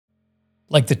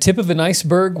Like the tip of an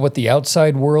iceberg, what the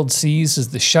outside world sees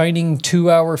is the shining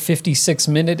 2-hour,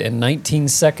 56-minute, and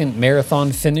 19-second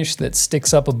marathon finish that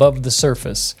sticks up above the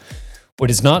surface.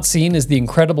 What is not seen is the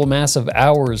incredible mass of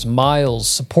hours, miles,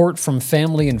 support from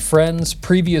family and friends,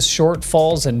 previous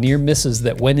shortfalls, and near misses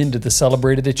that went into the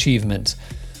celebrated achievement.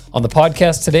 On the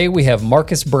podcast today, we have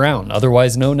Marcus Brown,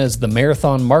 otherwise known as the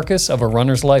Marathon Marcus of A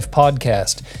Runner's Life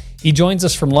podcast. He joins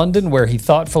us from London, where he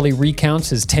thoughtfully recounts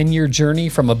his 10-year journey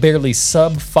from a barely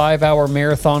sub-5-hour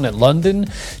marathon at London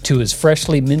to his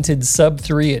freshly minted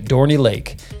sub-3 at Dorney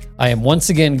Lake. I am once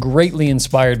again greatly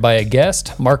inspired by a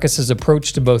guest. Marcus's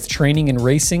approach to both training and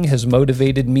racing has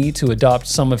motivated me to adopt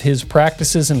some of his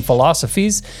practices and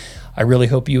philosophies. I really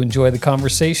hope you enjoy the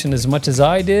conversation as much as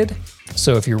I did.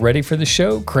 So if you're ready for the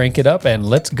show, crank it up and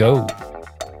let's go.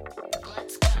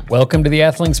 Welcome to the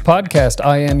Athlinks Podcast.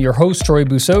 I am your host, Troy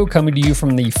Bousseau, coming to you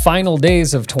from the final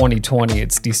days of 2020.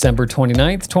 It's December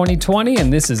 29th, 2020,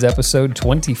 and this is episode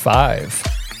 25.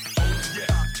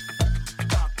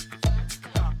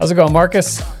 How's it going,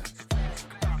 Marcus?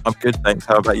 I'm good, thanks.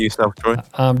 How about yourself, Troy?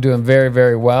 I'm doing very,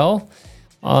 very well.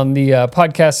 On the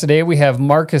podcast today, we have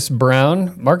Marcus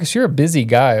Brown. Marcus, you're a busy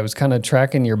guy. I was kind of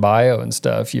tracking your bio and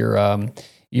stuff. You're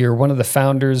one of the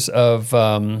founders of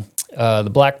the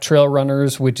Black Trail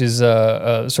Runners, which is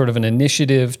a sort of an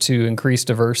initiative to increase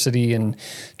diversity in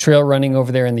trail running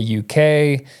over there in the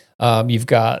UK. You've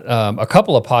got a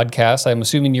couple of podcasts. I'm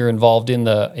assuming you're involved in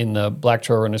the Black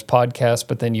Trail Runners podcast,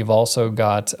 but then you've also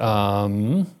got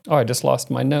I just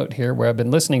lost my note here where I've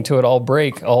been listening to it all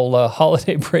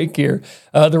holiday break here.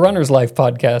 The Runner's Life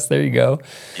podcast. There you go.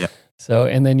 Yeah. So,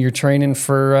 and then you're training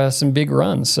for some big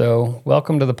runs. So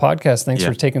welcome to the podcast. Thanks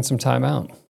for taking some time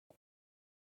out.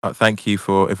 Thank you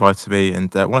for inviting me.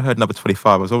 And when I heard number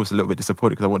 25, I was always a little bit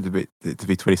disappointed because I wanted it to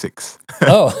be 26.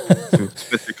 Oh.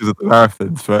 Especially because of the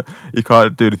marathons, but you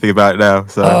can't do anything about it now.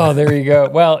 So. Oh, there you go.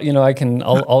 Well,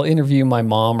 I'll interview my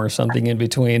mom or something in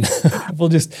between. We'll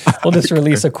just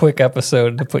release a quick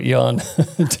episode to put you on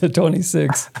to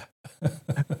 26.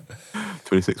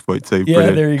 26.2. Yeah,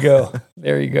 brilliant.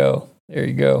 There you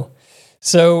go.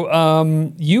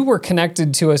 So you were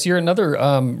connected to us. You're another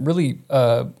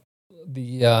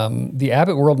the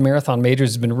Abbott World Marathon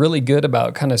Majors has been really good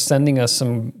about kind of sending us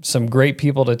some great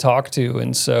people to talk to,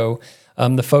 and so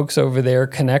the folks over there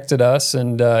connected us,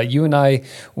 and you and I,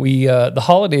 the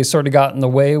holidays sort of got in the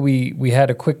way. We had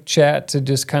a quick chat to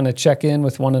just kind of check in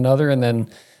with one another, and then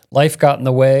life got in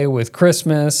the way with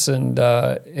Christmas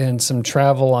and some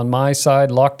travel on my side,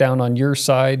 lockdown on your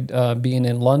side, being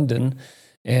in London,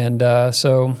 and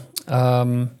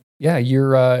yeah,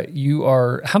 you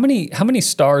are. How many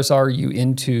stars are you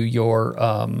into your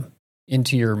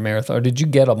marathon? Or did you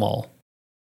get them all?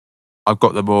 I've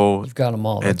got them all. You've got them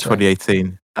all in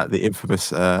 2018 at the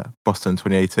infamous Boston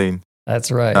 2018.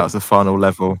 That's right. That was the final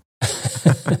level.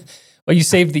 Well, you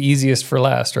saved the easiest for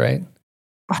last, right?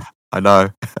 I know.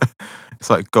 It's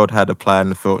like God had a plan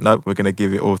and thought, nope, we're going to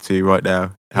give it all to you right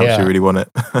now. How much you really want it?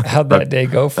 How'd that day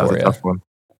go for you? That was a tough one.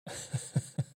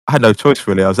 I had no choice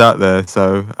really. I was out there,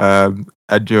 so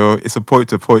it's a point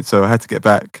to point, so I had to get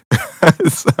back. It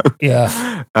was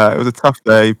a tough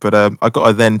day, but I got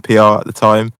a then PR at the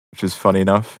time, which was funny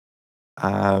enough.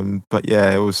 But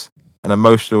yeah, it was an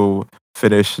emotional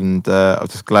finish, and I was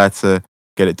just glad to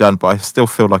get it done. But I still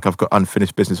feel like I've got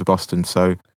unfinished business with Boston.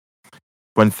 So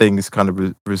when things kind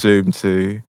of resume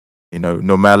to,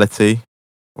 normality.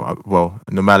 Well,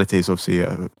 normality is obviously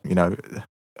a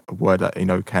word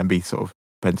that can be sort of.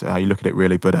 Depends on how you look at it,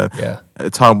 really. But at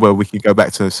a time where we can go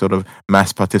back to sort of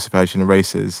mass participation in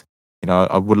races,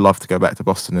 I would love to go back to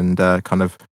Boston and kind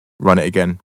of run it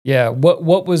again. Yeah.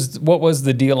 What was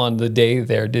the deal on the day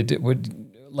there?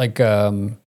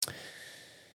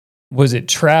 Was it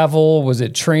travel? Was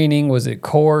it training? Was it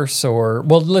course? Or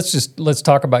let's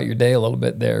talk about your day a little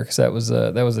bit there, because that was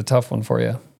a tough one for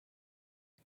you.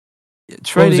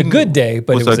 Training it was a good day,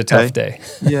 but it was a tough day.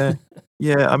 Yeah.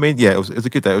 Yeah, it was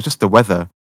a good day. It was just the weather.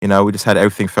 We just had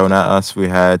everything thrown at us. We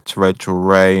had torrential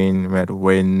rain, we had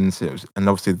winds, and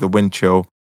obviously the wind chill,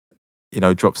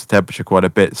 drops the temperature quite a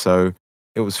bit. So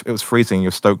it was freezing. You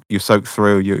soak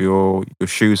through. Your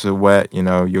shoes are wet.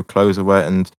 Your clothes are wet.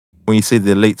 And when you see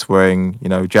the elites wearing,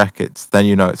 jackets, then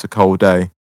it's a cold day,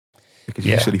 because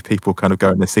usually people kind of go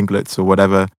in their singlets or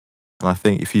whatever. And I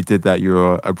think if you did that,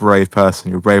 you're a brave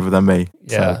person. You're braver than me.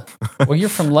 Yeah. So. Well, you're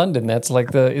from London. That's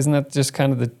like isn't that just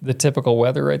kind of the typical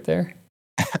weather right there?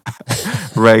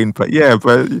 Rain, but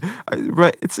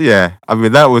it's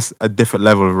that was a different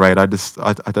level of rain. I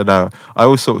don't know. I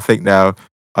always sort of think now.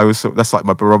 That's like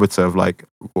my barometer of like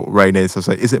what rain is. I was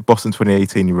like, is it Boston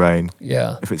 2018 rain?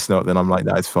 Yeah. If it's not, then I'm like,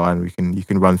 no, it's fine. You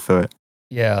can run through it.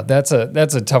 Yeah, that's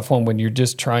a tough one when you're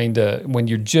just trying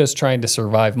to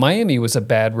survive. Miami was a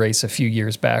bad race a few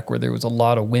years back where there was a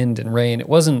lot of wind and rain. It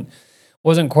wasn't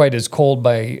quite as cold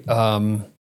by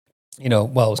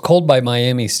well, it was cold by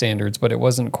Miami standards, but it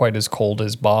wasn't quite as cold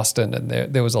as Boston, and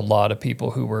there was a lot of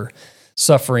people who were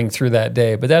suffering through that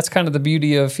day. But that's kind of the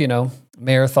beauty of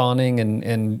marathoning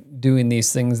and doing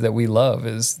these things that we love.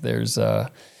 Is there's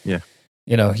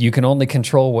you can only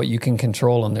control what you can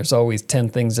control, and there's always 10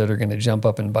 things that are going to jump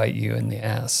up and bite you in the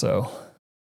ass. So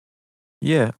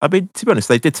Yeah, I mean, to be honest,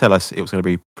 they did tell us it was going to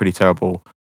be pretty terrible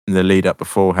in the lead up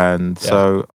beforehand. Yeah.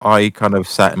 So I kind of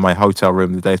sat in my hotel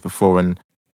room the days before and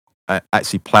I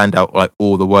actually planned out like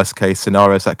all the worst case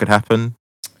scenarios that could happen.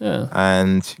 yeah,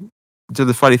 And so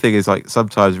the funny thing is, like,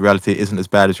 sometimes reality isn't as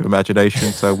bad as your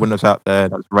imagination. So when I was out there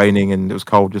and it was raining and it was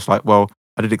cold, just like, well,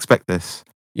 I didn't expect this.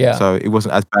 yeah, So it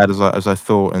wasn't as bad as I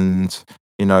thought. And,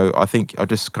 I think I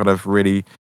just kind of really,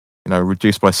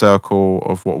 reduced my circle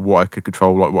of what I could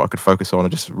control, like what I could focus on. I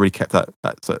just really kept that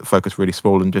sort of focus really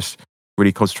small and just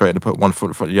really concentrated and put one foot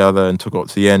in front of the other and took it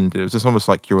to the end. It was just almost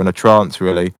like you're in a trance,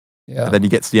 really. yeah. And then you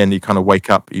get to the end, you kind of wake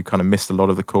up, you kind of missed a lot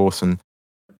of the course, and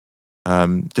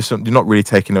just you're not really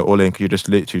taking it all in because you're just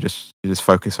literally you're just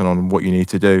focusing on what you need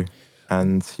to do.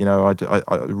 And I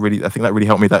really, I think that really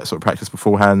helped me, that sort of practice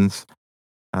beforehand.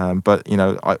 But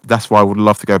that's why I would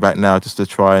love to go back now, just to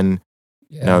try and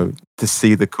to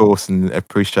see the course and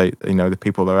appreciate the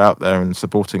people that are out there and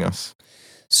supporting us.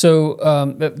 So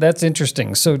that's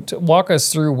interesting. So to walk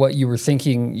us through what you were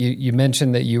thinking. You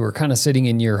mentioned that you were kind of sitting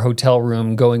in your hotel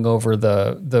room going over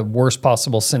the worst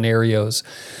possible scenarios.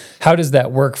 How does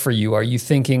that work for you? Are you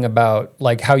thinking about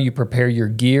like how you prepare your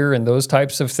gear and those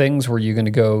types of things? Were you going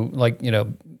to go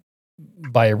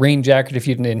buy a rain jacket if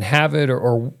you didn't have it,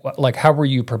 or like how were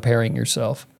you preparing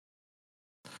yourself?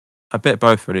 A bit of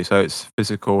both, really. So it's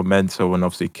physical, mental, and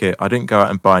obviously kit. I didn't go out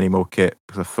and buy any more kit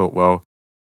because I thought, well,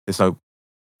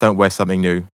 don't wear something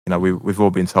new. We've all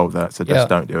been told that, so just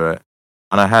don't do it.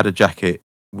 And I had a jacket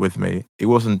with me. It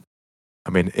wasn't.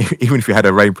 I mean, even if you had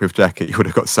a rainproof jacket, you would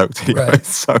have got soaked anyway. Right.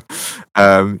 So,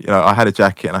 I had a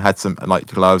jacket and I had some like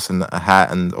gloves and a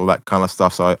hat and all that kind of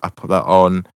stuff. So I put that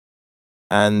on,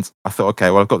 and I thought,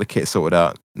 okay, well, I've got the kit sorted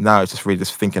out. Now it's just really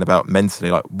just thinking about mentally,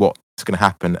 like what's going to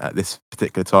happen at this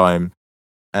particular time.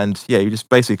 And yeah, you just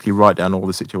basically write down all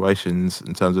the situations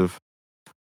in terms of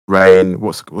rain,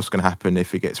 what's going to happen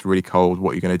if it gets really cold,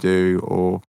 what you're going to do,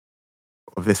 or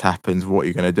if this happens, what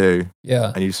you're going to do.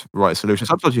 Yeah. And you just write a solution.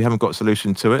 Sometimes you haven't got a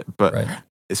solution to it, but Right.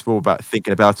 it's more about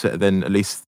thinking about it and then at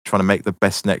least trying to make the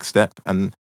best next step.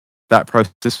 And that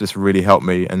process just really helped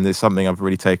me. And there's something I've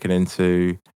really taken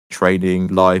into training,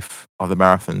 life, other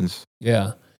marathons.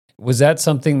 Yeah. Was that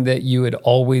something that you had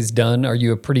always done? Are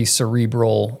you a pretty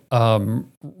cerebral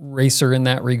racer in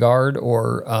that regard,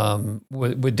 or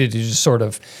did it just sort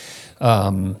of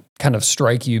kind of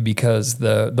strike you because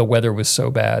the weather was so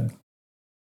bad?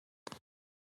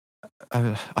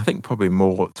 I think probably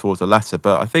more towards the latter,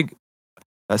 but I think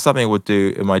that's something I would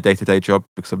do in my day-to-day job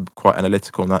because I'm quite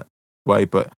analytical in that way.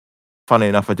 But funny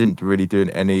enough, I didn't really do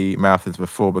any marathons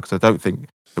before because I don't think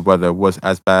the weather was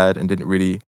as bad and didn't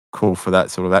really call for that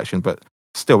sort of action. But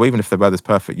still, even if the weather's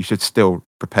perfect, you should still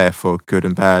prepare for good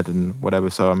and bad and whatever.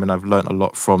 So I mean, I've learned a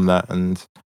lot from that, and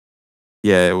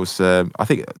yeah, it was. I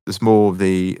think it's more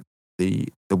the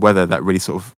weather that really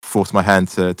sort of forced my hand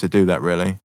to do that.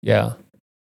 Really. Yeah.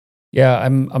 Yeah,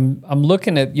 I'm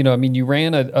looking at, I mean, you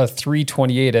ran a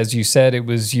 3:28, as you said. It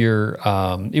was your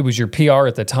PR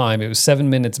at the time. It was 7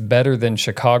 minutes better than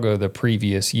Chicago the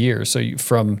previous year. So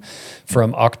from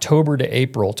October to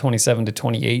April 27 to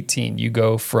 2018, you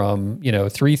go from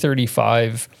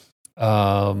 3:35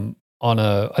 on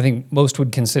I think most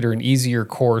would consider an easier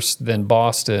course than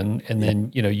Boston, and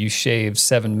then you shave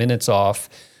 7 minutes off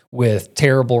with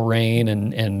terrible rain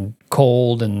and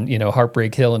cold and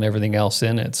Heartbreak Hill and everything else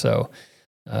in it. So,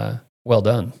 well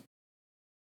done.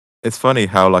 It's funny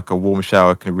how like a warm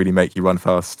shower can really make you run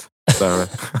fast. So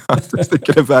I was just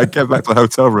thinking about getting back to the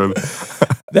hotel room.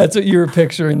 That's what you were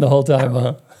picturing the whole time,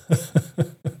 huh?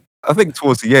 I think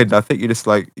towards the end, I think you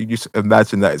just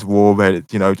imagine that it's warm and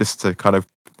just to kind of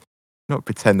not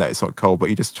pretend that it's not cold, but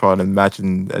you just try and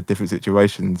imagine different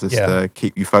situations just to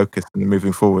keep you focused and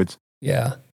moving forward.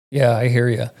 Yeah. Yeah, I hear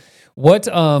you. What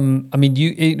I mean,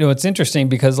 it's interesting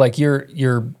because like your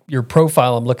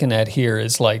profile I'm looking at here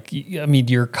is like, I mean,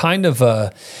 you're kind of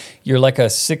you're like a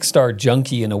 6-star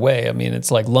junkie in a way. I mean,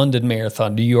 it's like London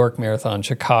Marathon, New York Marathon,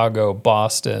 Chicago,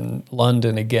 Boston,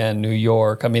 London again, New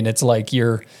York. I mean, it's like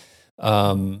you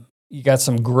got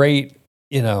some great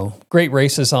great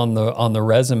races on the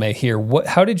resume here.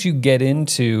 How did you get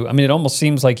into? I mean, it almost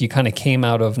seems like you kind of came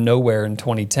out of nowhere in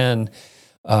 2010.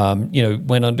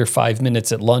 Went under 5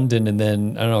 minutes at London, and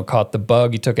then I don't know, caught the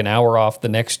bug. You took an hour off the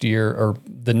next year, or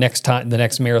the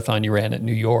next marathon you ran at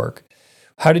New York.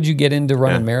 How did you get into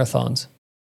running marathons?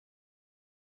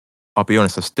 I'll be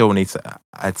honest, I still need to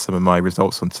add some of my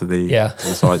results onto the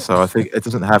site. So I think it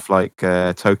doesn't have like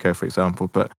Tokyo, for example,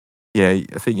 but yeah,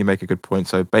 I think you make a good point.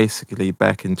 So basically,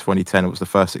 back in 2010, it was the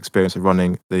first experience of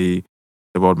running the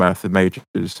World Marathon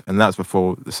Majors, and that's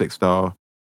before the 6 Star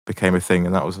became a thing,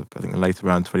 and that was, I think, later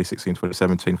around 2016,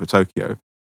 2017 for Tokyo.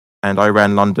 And I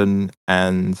ran London,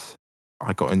 and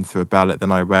I got into a ballot.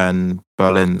 Then I ran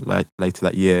Berlin later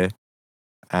that year,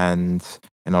 and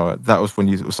that was when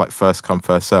it was like first come,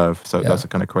 first serve. So that's a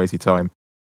kind of crazy time.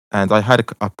 And I had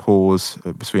a pause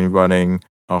between running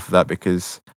after that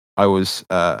because I was,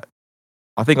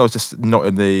 I think I was just not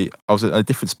I was in a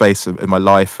different space in my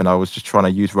life, and I was just trying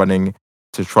to use running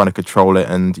to trying to control it.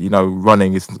 And,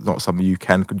 running is not something you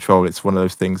can control. It's one of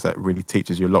those things that really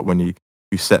teaches you a lot when you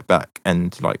step back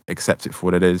and like accept it for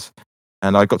what it is.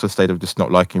 And I got to a state of just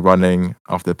not liking running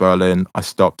after Berlin. I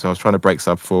stopped. I was trying to break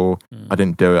sub 4. I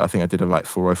didn't do it. I think I did like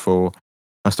 4:04.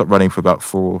 I stopped running for about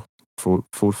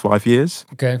 5 years.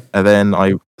 Okay. And then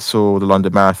I saw the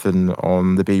London Marathon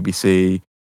on the BBC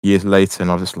years later,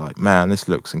 and I was just like, man, this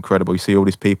looks incredible. You see all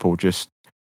these people, just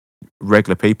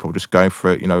regular people, just going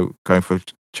for it, going for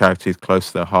charities close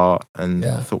to their heart. And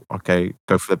I thought, okay,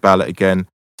 go for the ballot again. I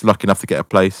was lucky enough to get a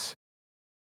place.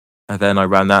 And then I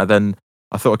ran that. And then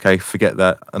I thought, okay, forget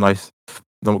that. And I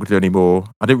not going to do anymore.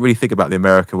 I didn't really think about the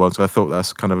America one, so I thought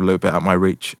that's kind of a little bit out of my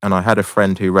reach. And I had a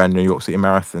friend who ran New York City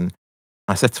Marathon.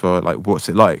 I said to her, like, what's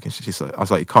it like? And she's like, I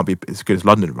was like, it can't be as good as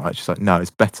London, right? She's like, no, it's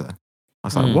better. I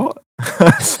was like, what?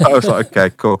 So I was like, okay,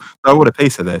 cool. So I want a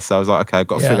piece of this. So I was like, okay, I've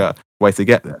got to figure out a way to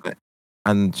get there.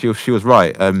 And she was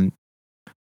right.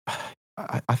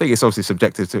 I think it's obviously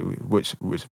subjective to which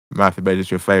marathon major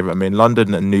is your favorite. I mean,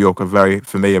 London and New York are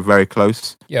very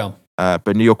close. Yeah.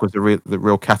 But New York was the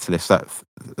real catalyst that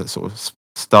sort of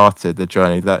started the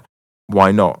journey. That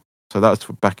why not? So that was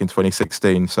back in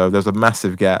 2016. So there's a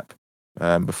massive gap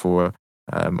before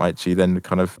I actually then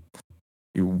kind of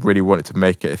really wanted to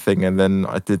make it a thing, and then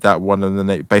I did that one, and then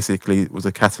it basically was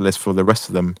a catalyst for the rest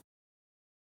of them.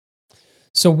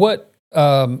 So what?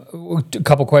 A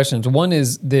couple questions. One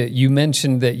is that you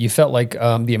mentioned that you felt like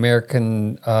the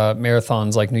American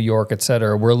marathons, like New York, et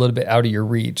cetera, were a little bit out of your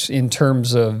reach in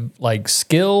terms of like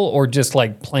skill, or just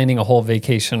like planning a whole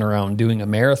vacation around doing a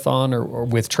marathon, or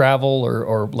with travel,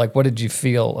 or like, what did you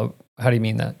feel? How do you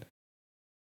mean that?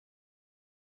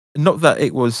 Not that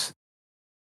it was.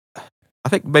 I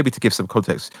think maybe to give some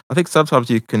context, I think sometimes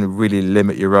you can really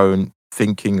limit your own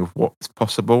thinking of what's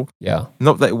possible. Yeah.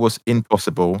 Not that it was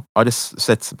impossible. I just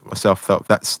said to myself that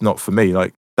that's not for me.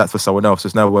 Like, that's for someone else.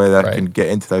 There's no way that I can get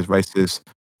into those races.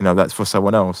 That's for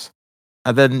someone else.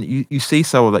 And then you see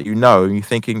someone that and you're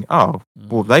thinking, oh,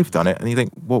 well, they've done it. And you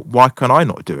think, well, why can I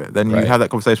not do it? Then you have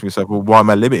that conversation with yourself, well, why am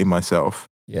I limiting myself?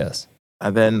 Yes.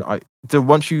 And then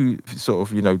once you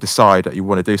sort of, decide that you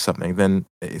want to do something, then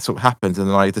it sort of happens. And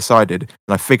then I decided,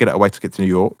 and I figured out a way to get to New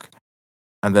York.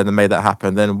 And then I made that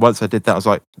happen. Then once I did that, I was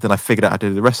like, then I figured out how to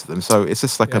do the rest of them. So it's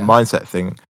just like a mindset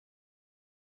thing.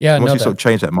 Yeah, once you sort of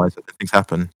change that mindset, things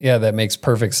happen. Yeah, that makes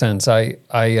perfect sense. I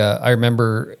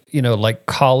remember, like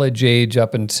college age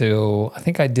up until I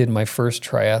think I did my first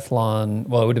triathlon.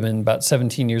 Well, it would have been about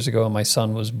 17 years ago, and my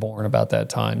son was born about that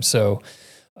time. So,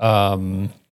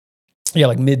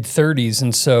 like mid 30s,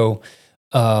 and so.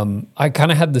 I kind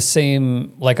of had the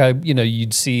same, like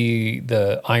you'd see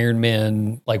the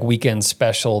Ironman like weekend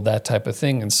special, that type of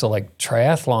thing. And so like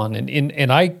triathlon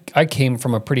and I came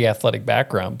from a pretty athletic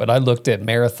background, but I looked at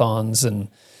marathons and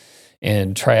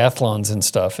triathlons and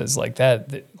stuff as like that,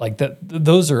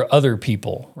 those are other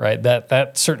people, right?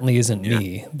 That certainly isn't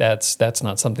me. That's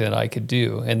not something that I could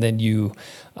do. And then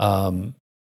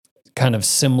kind of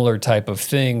similar type of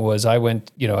thing was I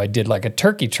went, I did like a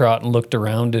turkey trot and looked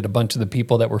around at a bunch of the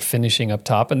people that were finishing up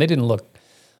top, and they didn't look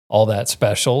all that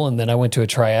special. And then I went to a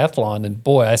triathlon, and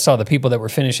boy, I saw the people that were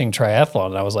finishing triathlon,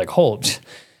 and I was like, hold,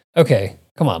 okay,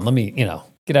 come on, let me,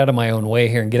 get out of my own way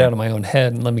here and get out of my own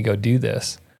head and let me go do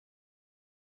this.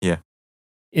 Yeah.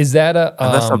 Is that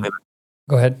that's something.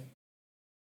 Go ahead.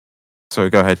 Sorry,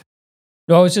 go ahead.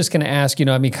 No, I was just going to ask,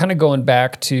 I mean, kind of going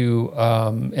back to,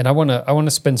 and I want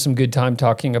to spend some good time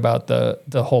talking about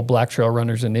the whole Black Trail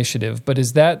Runners initiative. But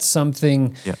is that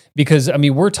something? Yeah. Because I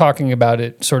mean, we're talking about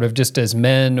it sort of just as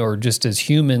men or just as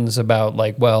humans about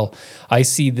like, well, I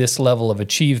see this level of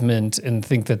achievement and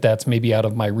think that that's maybe out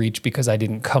of my reach because I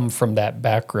didn't come from that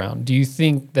background. Do you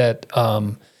think that,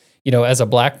 as a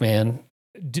Black man,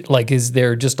 like, is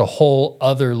there just a whole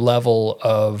other level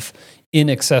of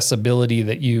inaccessibility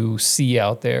that you see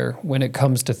out there when it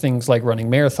comes to things like running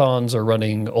marathons or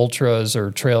running ultras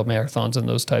or trail marathons and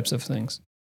those types of things?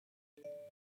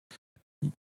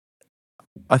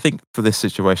 I think for this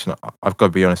situation, I've got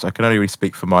to be honest, I can only really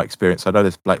speak from my experience. I know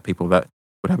there's Black people that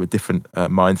would have a different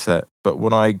mindset, but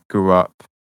when I grew up,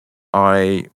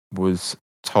 I was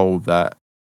told that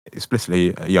explicitly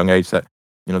at a young age that,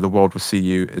 the world will see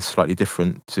you as slightly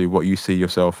different to what you see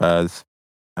yourself as.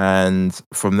 And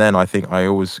from then, I think I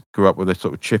always grew up with a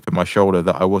sort of chip in my shoulder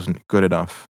that I wasn't good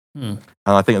enough. And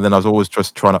I think then I was always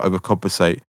just trying to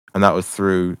overcompensate. And that was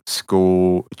through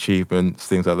school, achievements,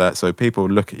 things like that. So people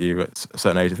look at you at a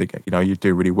certain age and think, you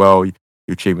do really well, you're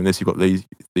achieving this, you've got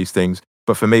these things.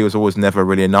 But for me, it was always never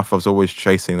really enough. I was always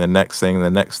chasing the next thing, and the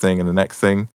next thing, and the next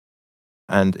thing.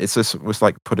 And it was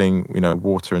like putting,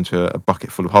 water into a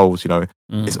bucket full of holes,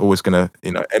 it's always going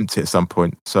to, empty at some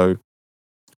point. So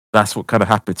that's what kind of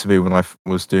happened to me when I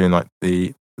was doing like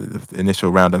the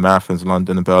initial round of marathons in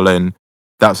London and Berlin.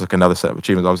 That was like another set of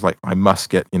achievements. I was like, I must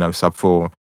get, sub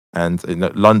 4. And in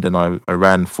London, I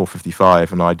ran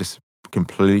 4:55 and I just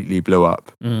completely blew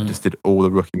up. I just did all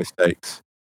the rookie mistakes.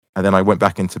 And then I went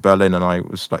back into Berlin and I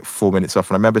was like 4 minutes off.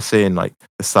 And I remember seeing like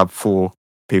the sub 4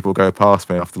 people go past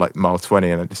me after like mile 20,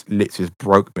 and it just literally just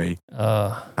broke me.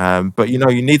 But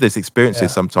you need those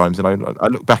experiences sometimes, and I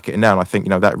look back at it now and I think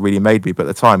that really made me. But at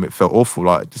the time, it felt awful.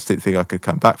 Like I just didn't think I could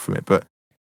come back from it. But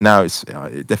now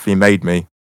it definitely made me.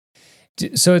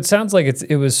 So it sounds like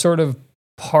it was sort of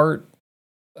part,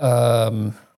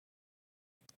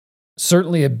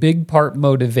 certainly a big part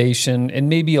motivation, and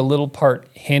maybe a little part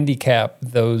handicap.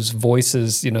 Those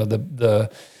voices,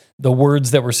 the words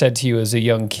that were said to you as a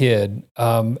young kid.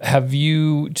 Have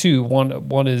you too?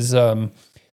 One is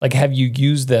like, have you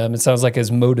used them? It sounds like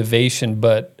as motivation,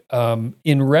 but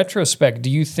in retrospect, do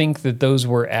you think that those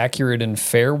were accurate and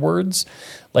fair words?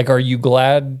 Like, are you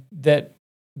glad that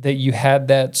you had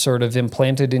that sort of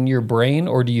implanted in your brain,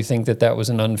 or do you think that that was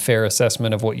an unfair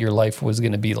assessment of what your life was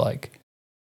going to be like?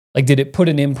 Like, did it put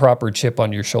an improper chip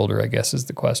on your shoulder, I guess is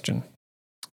the question.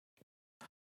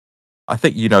 I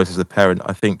think as a parent,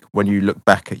 I think when you look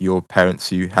back at your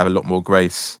parents, you have a lot more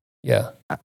grace. Yeah.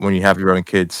 When you have your own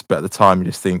kids, but at the time you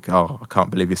just think, oh, I can't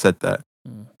believe you said that.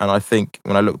 And I think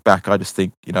when I look back, I just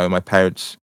think, my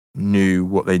parents knew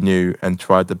what they knew and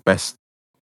tried the best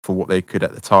for what they could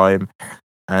at the time.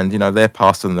 And, they're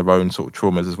passed on their own sort of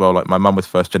traumas as well. Like my mum was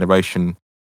first generation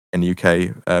in the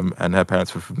UK, and her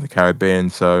parents were from the Caribbean.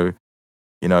 So,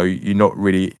 you're not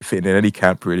really fitting in any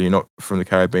camp, really. You're not from the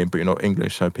Caribbean, but you're not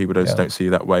English, so people don't see you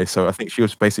that way. So I think she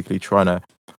was basically trying to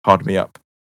hard me up,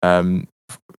 and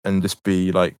just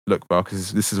be like, look,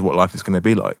 Marcus, this is what life is going to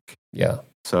be like. Yeah.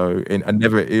 So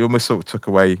it almost sort of took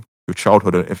away your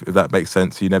childhood, if that makes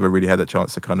sense. You never really had that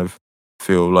chance to kind of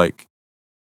feel like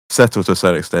settled to a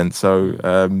certain extent. So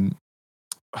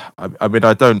I mean,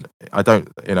 I don't,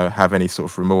 have any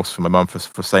sort of remorse for my mum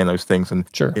for saying those things, and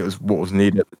sure, it was what was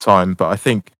needed at the time. But I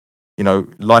think,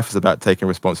 life is about taking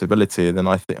responsibility, and then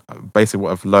I think basically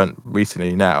what I've learned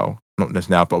recently now, not just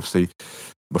now, but obviously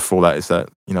before that, is that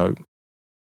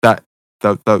that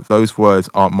those words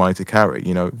aren't mine to carry.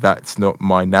 That's not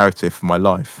my narrative for my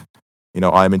life.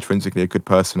 I am intrinsically a good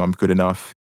person. I'm good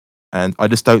enough, and I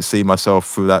just don't see myself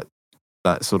through that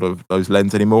sort of those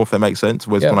lens anymore, if that makes sense.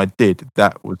 Whereas when I did,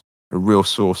 that was a real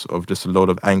source of just a lot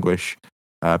of anguish,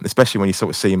 especially when you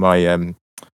sort of see my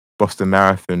Boston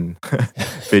Marathon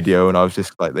video, and I was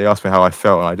just like, they asked me how I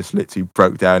felt, and I just literally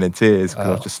broke down in tears because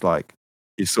I was just like,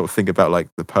 you sort of think about like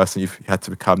the person you've had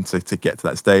to become to get to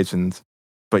that stage.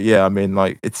 But yeah, I mean,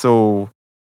 like it's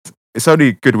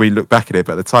only good when you look back at it,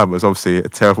 but at the time it was obviously a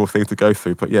terrible thing to go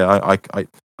through. But yeah,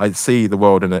 I see the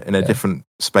world in a different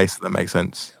space, if that makes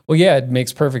sense. Well, yeah, it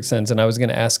makes perfect sense. And I was going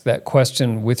to ask that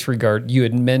question with regard, you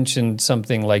had mentioned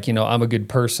something like, I'm a good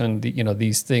person,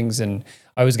 these things. And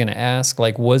I was going to ask,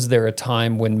 like, was there a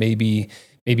time when maybe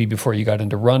before you got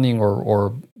into running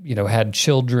or had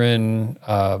children,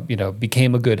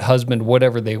 became a good husband,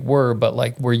 whatever they were, but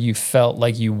like where you felt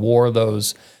like you wore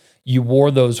those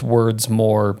words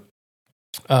more,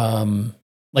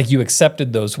 like you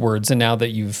accepted those words, and now that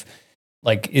you've,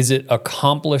 like, is it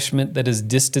accomplishment that has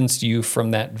distanced you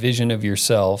from that vision of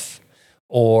yourself,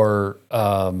 or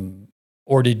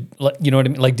Or you know what I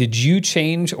mean? Like, did you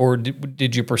change, or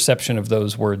did your perception of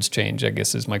those words change, I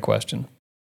guess is my question.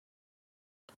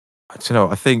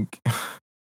 I think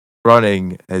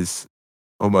running has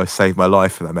almost saved my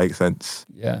life, if that makes sense.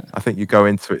 Yeah. I think you go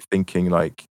into it thinking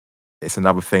like it's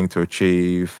another thing to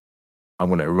achieve. I'm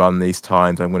going to run these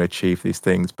times. I'm going to achieve these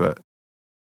things. But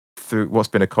through what's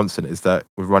been a constant is that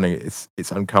with running,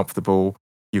 it's uncomfortable.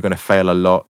 You're going to fail a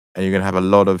lot, and you're going to have a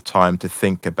lot of time to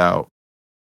think about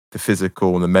the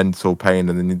physical and the mental pain,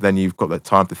 and then you've got that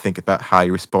time to think about how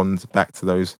you respond back to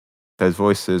those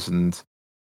voices. And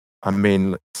I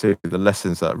mean, to the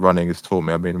lessons that running has taught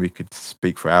me. I mean, we could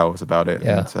speak for hours about it.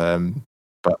 Yeah. And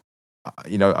but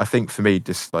I think for me,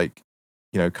 just like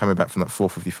coming back from that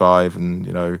 4:55,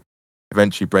 and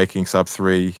eventually breaking sub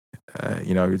 3,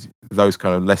 those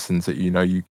kind of lessons that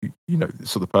you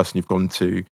sort of person you've gone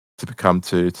to become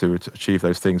to achieve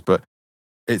those things. But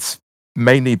it's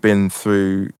mainly been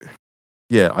through,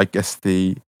 I guess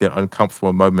the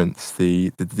uncomfortable moments,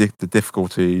 the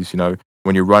difficulties,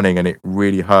 when you're running and it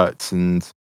really hurts, and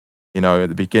at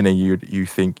the beginning you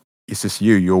think it's just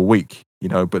you're weak,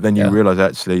 but then you realize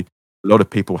actually a lot of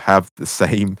people have the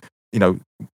same,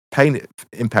 pain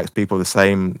impacts people the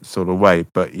same sort of way.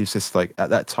 But it's just like at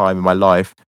that time in my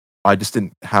life, I just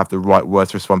didn't have the right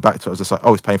words to respond back to it. I was just like,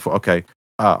 oh, it's painful. Okay,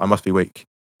 I must be weak.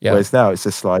 Yeah. Whereas now it's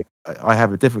just like I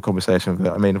have a different conversation with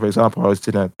it. I mean, for example, I was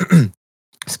doing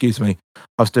excuse me,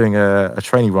 I was doing a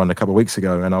training run a couple of weeks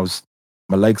ago, and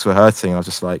my legs were hurting. I was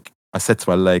just like, I said to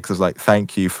my legs, I was like,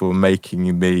 thank you for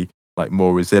making me like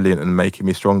more resilient and making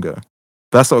me stronger.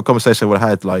 But that's not a conversation I would have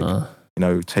had like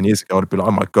 10 years ago. I'd be like,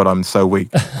 oh my God, I'm so weak.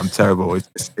 I'm terrible.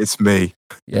 It's me.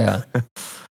 Yeah.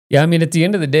 Yeah. I mean, at the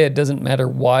end of the day, it doesn't matter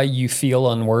why you feel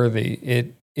unworthy.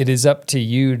 It is up to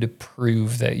you to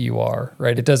prove that you are,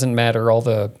 right? It doesn't matter all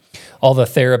the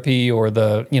therapy or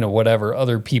the, whatever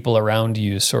other people around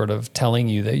you sort of telling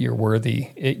you that you're worthy.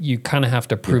 You kind of have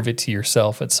to prove it to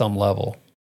yourself at some level.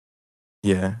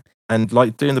 Yeah. And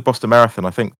like doing the Boston Marathon,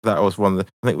 I think that was one of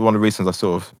the reasons I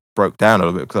sort of broke down a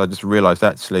little bit, because I just realized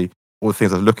actually all the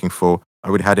things I was looking for, I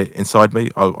already had it inside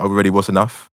me. I already was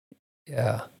enough.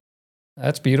 Yeah.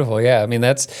 That's beautiful. Yeah. I mean,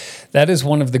 that is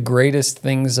one of the greatest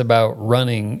things about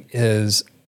running is,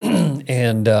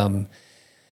 and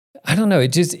I don't know,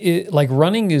 like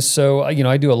running is so,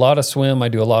 I do a lot of swim, I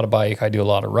do a lot of bike, I do a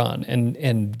lot of run,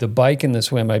 and the bike and the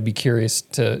swim, I'd be curious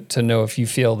to know if you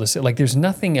feel this, like there's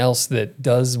nothing else that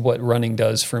does what running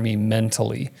does for me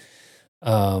mentally,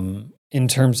 in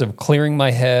terms of clearing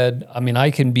my head. I mean, I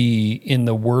can be in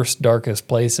the worst, darkest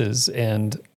places,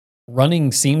 and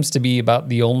running seems to be about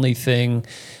the only thing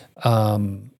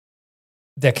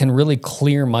that can really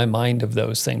clear my mind of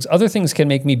those things. Other things can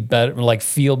make me better, like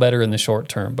feel better in the short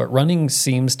term, but running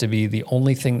seems to be the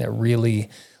only thing that really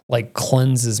like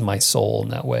cleanses my soul in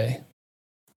that way.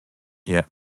 Yeah.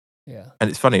 Yeah. And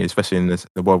it's funny, especially in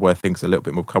the world where things are a little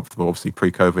bit more comfortable, obviously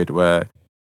pre-COVID, where,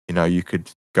 you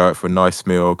could go out for a nice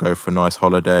meal, go for a nice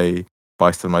holiday,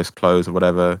 buy some nice clothes or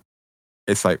whatever.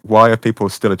 It's like, why are people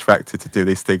still attracted to do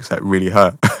these things that really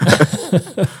hurt?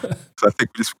 So I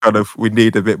think we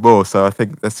need a bit more. So I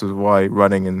think this is why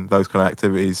running and those kind of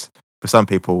activities, for some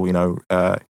people,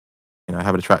 have an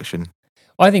attraction.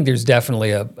 Well, I think there's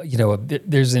definitely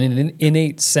there's an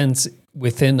innate sense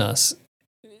within us.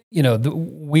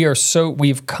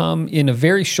 We've come in a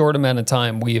very short amount of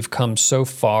time. We have come so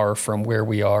far from where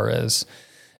we are as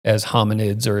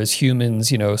hominids or as humans,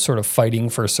 sort of fighting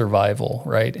for survival,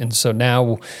 right? And so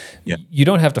now you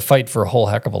don't have to fight for a whole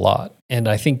heck of a lot. And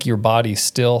I think your body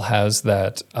still has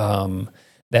that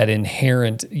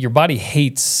inherent, your body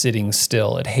hates sitting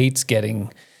still. It hates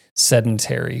getting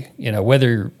sedentary,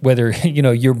 whether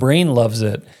your brain loves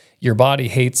it, your body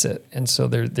hates it. And so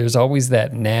there's always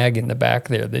that nag in the back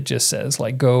there that just says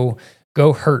like, go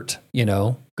hurt,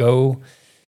 go.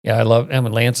 Yeah. I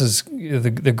mean, Lance's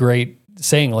the great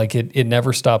saying, like it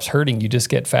never stops hurting. You just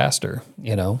get faster,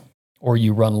 or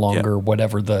you run longer,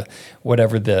 whatever the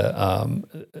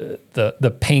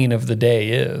pain of the day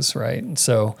is. Right. And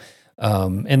so,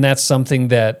 and that's something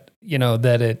that,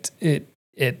 that it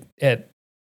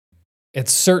at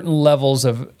certain levels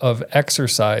of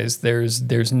exercise,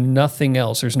 there's nothing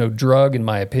else. There's no drug, in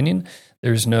my opinion.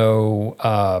 There's no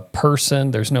person.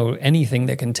 There's no anything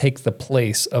that can take the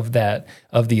place of the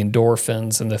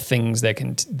endorphins and the things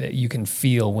that you can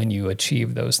feel when you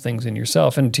achieve those things in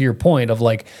yourself. And to your point of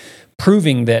like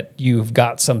proving that you've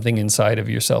got something inside of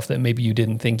yourself that maybe you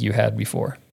didn't think you had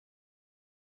before.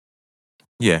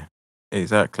 Yeah,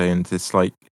 exactly. And it's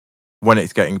like when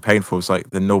it's getting painful, it's like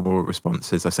the normal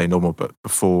responses. I say normal, but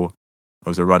before I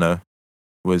was a runner,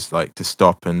 was like to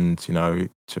stop and to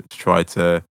try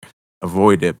to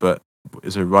avoid it. But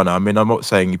as a runner, I mean, I'm not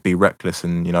saying you be reckless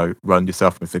and run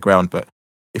yourself into the ground, but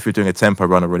if you're doing a tempo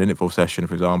run or an interval session,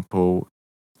 for example,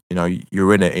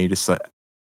 you're in it and you just like,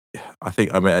 I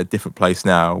think I'm at a different place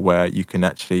now where you can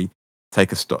actually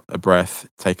take a breath,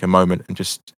 take a moment, and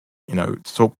just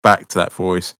talk back to that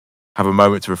voice, have a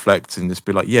moment to reflect, and just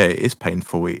be like, yeah, it is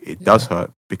painful. It does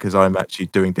hurt because I'm actually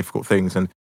doing difficult things, and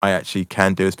I actually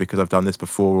can do this because I've done this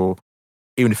before. Or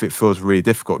even if it feels really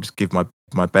difficult, just give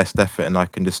my best effort, and I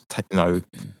can just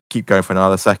keep going for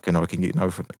another second, or I can keep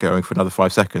going for another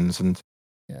 5 seconds. And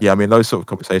I mean, those sort of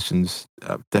conversations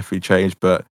definitely change.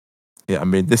 But I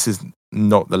mean, this is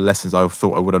not the lessons I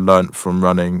thought I would have learned from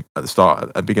running at the start.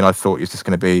 At the beginning, I thought it was just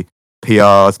going to be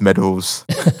PRs, medals,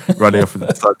 running off in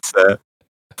the sunset.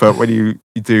 But when you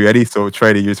do any sort of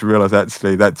training, you just realize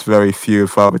actually that's very few and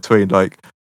far between. Like,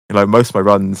 most of my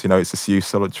runs, it's just you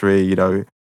solitary,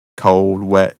 cold,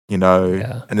 wet, and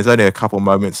there's only a couple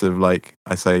moments of, like,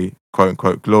 I say, quote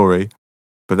unquote glory.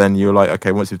 But then you're like,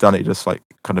 okay, once you've done it, you're just like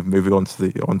kind of moving on to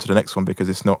the next one, because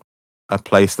it's not a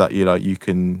place that you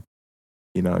can,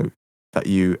 that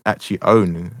you actually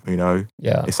own.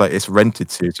 It's like it's rented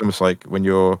to. It's almost like when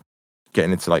you're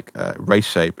getting into like race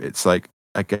shape. It's like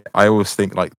I always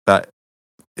think like that.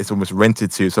 It's almost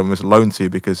rented to. It's almost loaned to,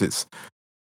 because it's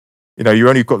you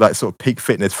only got that sort of peak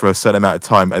fitness for a certain amount of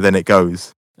time, and then it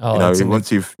goes.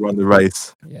 Once you've run the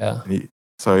race.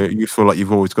 So you feel like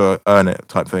you've always got to earn it,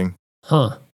 type thing.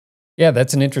 Huh. Yeah,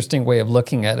 that's an interesting way of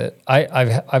looking at it.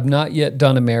 I've not yet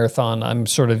done a marathon. I'm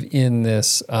sort of in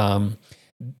this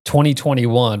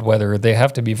 2021, whether they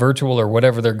have to be virtual or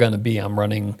whatever they're going to be. I'm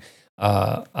running.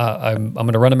 I'm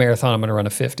going to run a marathon. I'm going to run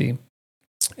a 50,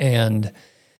 and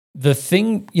the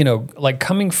thing, like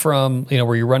coming from,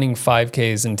 where you're running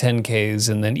 5Ks and 10Ks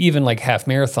and then even like half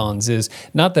marathons, is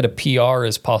not that a PR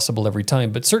is possible every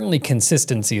time, but certainly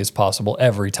consistency is possible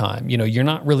every time. You're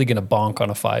not really going to bonk on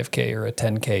a 5K or a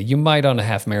 10K. You might on a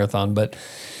half marathon, but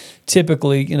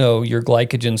typically, your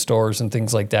glycogen stores and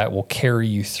things like that will carry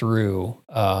you through,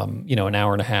 an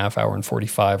hour and a half, hour and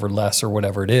 45 or less or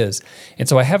whatever it is. And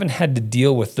so I haven't had to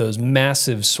deal with those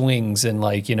massive swings in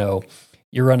like,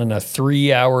 you're running a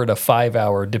 3 hour to 5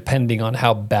 hour, depending on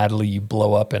how badly you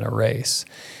blow up in a race.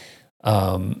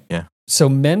 So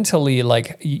mentally,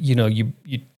 like, you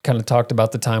kind of talked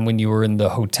about the time when you were in the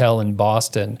hotel in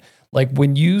Boston. Like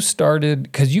when you started,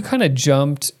 because you kind of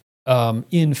jumped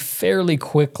in fairly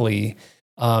quickly.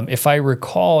 If I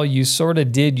recall, you sort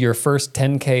of did your first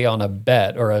 10K on a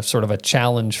bet or a sort of a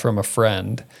challenge from a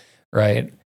friend,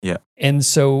 right? Yeah. And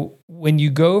so when you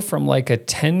go from like a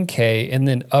 10K and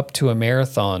then up to a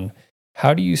marathon,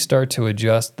 how do you start to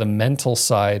adjust the mental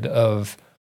side of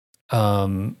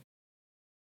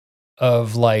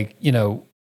like,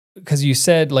 because you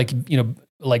said like,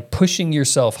 like pushing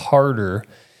yourself harder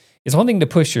is one thing to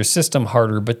push your system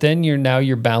harder, but then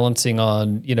you're balancing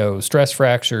on, stress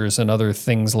fractures and other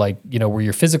things like, where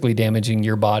you're physically damaging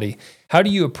your body. How do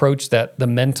you approach that, the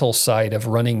mental side of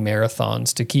running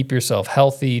marathons, to keep yourself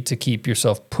healthy, to keep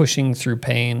yourself pushing through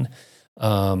pain?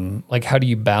 Like how do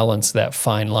you balance that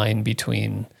fine line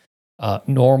between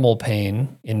normal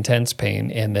pain, intense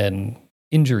pain, and then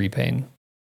injury pain?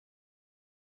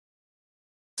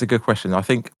 It's a good question. I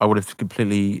think I would have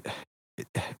completely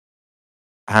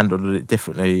handled it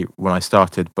differently when I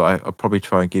started, but I'll probably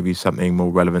try and give you something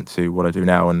more relevant to what I do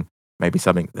now, and maybe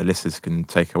something the listeners can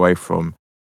take away from.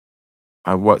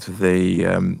 I worked with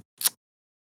the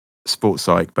sports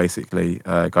psych, basically,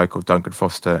 a guy called Duncan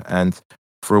Foster, and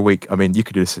for a week, I mean, you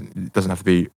could do this, it doesn't have to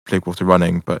be applicable to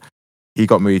running, but he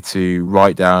got me to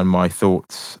write down my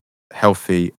thoughts,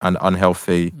 healthy and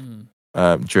unhealthy,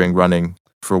 during running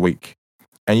for a week.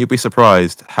 And you'll be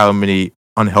surprised how many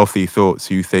unhealthy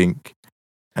thoughts you think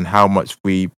and how much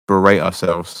we berate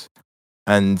ourselves.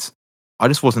 And I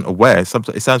just wasn't aware. It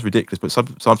sounds ridiculous, but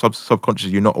sometimes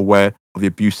subconsciously you're not aware of the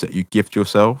abuse that you give to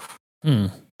yourself. And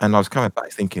I was coming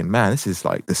back thinking, man, this is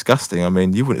like disgusting. I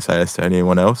mean, you wouldn't say this to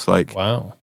anyone else. Like,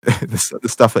 wow, the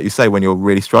stuff that you say when you're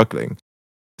really struggling.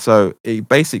 So it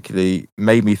basically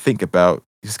made me think about,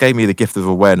 just gave me the gift of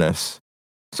awareness.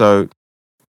 So,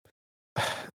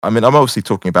 I mean, I'm obviously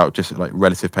talking about just like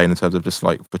relative pain in terms of just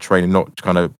like for training, not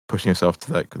kind of pushing yourself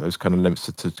to those kind of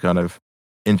limits to kind of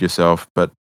injure yourself.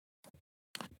 But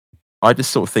I just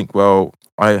sort of think, well,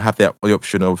 I have the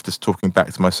option of just talking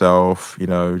back to myself,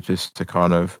 just to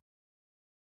kind of,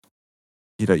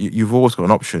 you've always got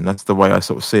an option. That's the way I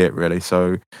sort of see it, really.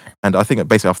 So, and I think that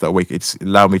basically after that week, it's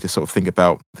allowed me to sort of think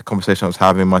about the conversation I was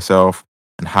having with myself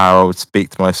and how I would speak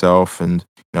to myself, and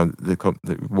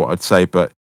what I'd say.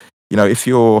 But if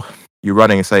you're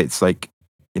running and say it's like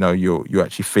you're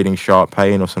actually feeling sharp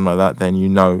pain or something like that, then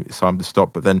it's time to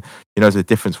stop. But then there's a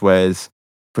difference. Whereas,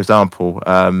 for example,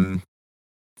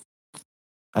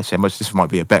 actually, this might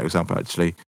be a better example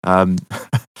actually.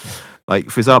 Like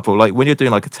for example, like when you're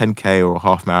doing like a 10K or a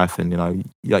half marathon,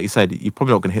 like you said, you're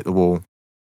probably not going to hit the wall.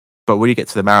 But when you get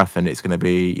to the marathon, it's going to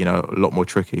be a lot more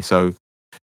tricky. So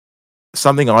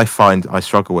something I find I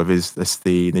struggle with is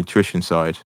the nutrition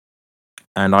side,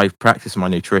 and I practice my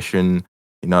nutrition,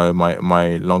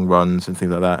 my long runs and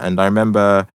things like that. And I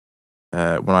remember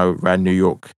when I ran New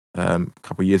York a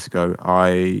couple of years ago,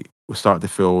 I was starting to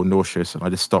feel nauseous, and I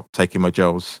just stopped taking my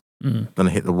gels. Then I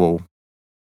hit the wall,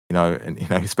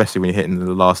 and especially when you're hitting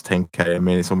the last 10K. I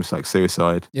mean, it's almost like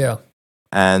suicide. Yeah.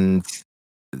 And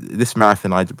this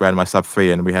marathon, I ran my sub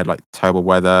 3, and we had like terrible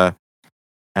weather,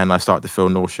 and I started to feel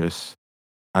nauseous.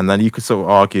 And then you could sort of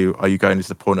argue, are you going to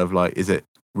the point of like, is it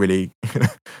really?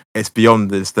 It's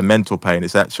beyond this, the mental pain.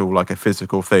 It's actual like a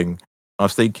physical thing. I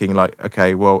was thinking like,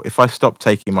 okay, well, if I stop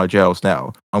taking my gels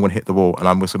now, I'm going to hit the wall, and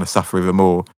I'm just going to suffer even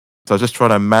more. So I was just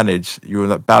trying to manage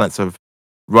that balance of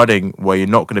running where you're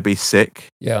not going to be sick,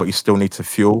 but you still need to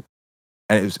fuel.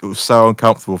 And it was so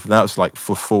uncomfortable. That was like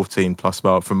for 14 plus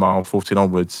miles, from mile 14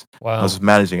 onwards. Wow. I was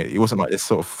managing it. It wasn't like this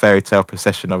sort of fairy tale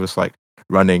procession. I was like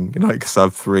running like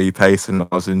sub 3 pace, and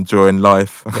I was enjoying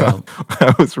life. Yeah.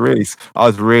 I was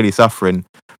really suffering.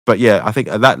 But yeah, I think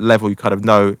at that level you kind of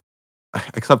know.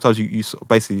 Like sometimes you sort of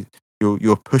basically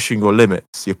you're pushing your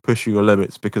limits. You're pushing your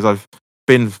limits, because I've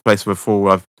been to places before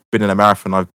where I've been in a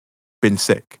marathon, I've been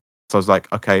sick. So I was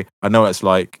like, okay, I know it's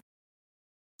like,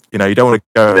 you don't want to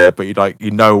go there, but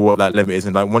what that limit is,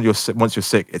 and like once you're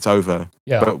sick, it's over.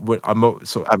 Yeah. But I'm not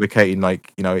sort of advocating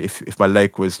like, if my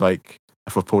leg was like,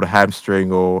 if I pulled a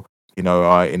hamstring, or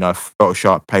I felt a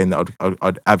sharp pain, that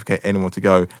I'd advocate anyone to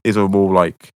go. These are more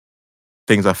like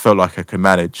things I felt like I could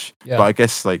manage. Yeah. But I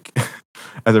guess like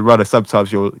as a runner,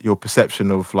 sometimes your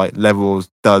perception of like levels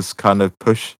does kind of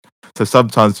push. So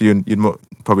sometimes you're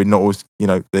probably not always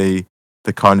the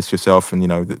kindest to yourself, and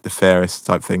the fairest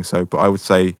type thing. So, but I would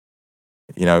say,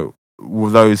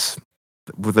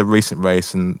 with the recent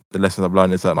race and the lessons I've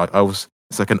learned, is that like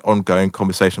it's like an ongoing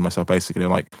conversation with myself, basically.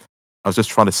 Like I was just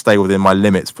trying to stay within my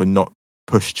limits, but not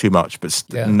push too much, but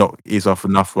not ease off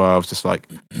enough where I was just like,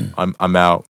 I'm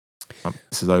out.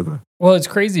 This is over. Well, it's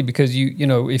crazy because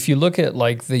if you look at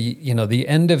like the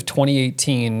end of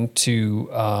 2018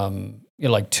 to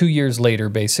like 2 years later,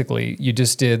 basically, you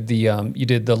just did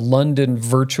the London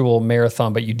virtual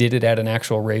marathon, but you did it at an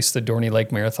actual race, the Dorney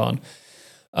Lake Marathon.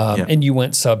 And you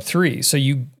went sub 3. So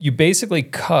you basically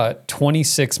cut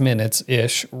 26 minutes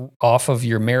ish off of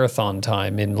your marathon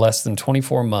time in less than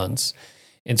 24 months.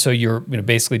 And so you're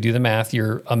basically, do the math,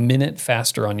 you're a minute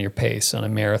faster on your pace on a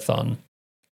marathon.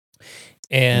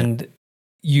 And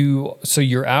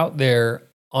you're out there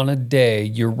on a day,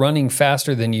 you're running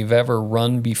faster than you've ever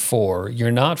run before.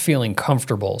 You're not feeling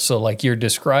comfortable. So like you're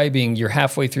describing, you're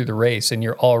halfway through the race and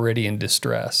you're already in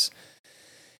distress.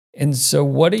 And so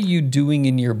what are you doing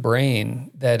in your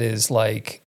brain that is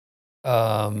like,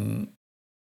 again,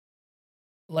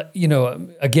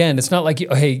 it's not like,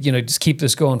 hey, just keep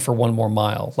this going for one more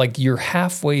mile. Like you're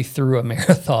halfway through a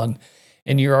marathon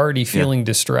and you're already feeling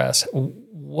distress.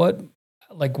 We're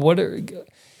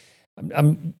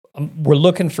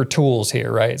looking for tools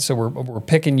here, right? So we're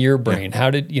picking your brain. How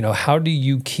do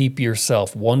you keep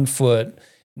yourself one foot,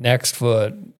 next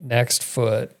foot,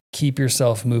 keep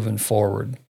yourself moving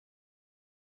forward?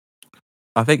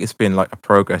 I think it's been like a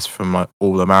progress from like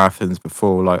all the marathons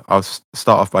before. Like I'll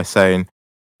start off by saying,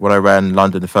 when I ran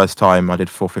London the first time, I did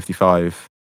 4:55,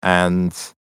 and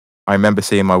I remember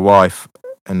seeing my wife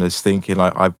and just thinking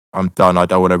like, I'm done. I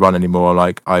don't want to run anymore.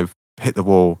 Like I've hit the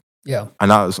wall. Yeah.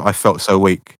 And I felt so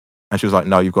weak. And she was like,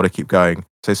 no, you've got to keep going.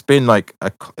 So it's been like,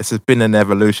 it's been an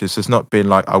evolution. So it's not been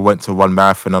like I went to one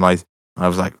marathon and I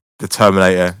was like the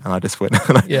Terminator and I just went,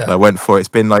 and I went for it. It's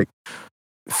been like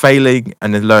failing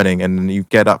and then learning, and then you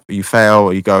get up, you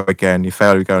fail, you go again, you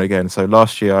fail, you go again. So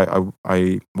last year,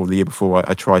 the year before,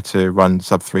 I tried to run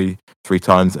sub 3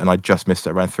 times, and I just missed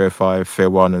it. I ran 3:05,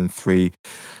 3:01, and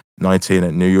 3:19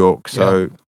 at New York.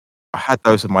 So I had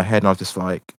those in my head, and I was just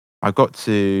like, I got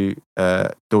to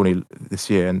Dorney this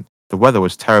year, and the weather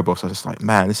was terrible. So I was just like,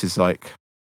 man, this is like,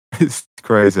 it's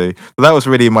crazy. So that was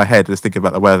really in my head, just thinking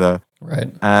about the weather.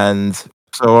 Right. And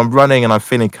so I'm running and I'm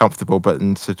feeling comfortable. But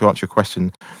so to answer your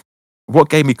question, what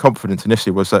gave me confidence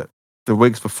initially was that the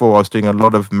weeks before I was doing a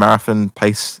lot of marathon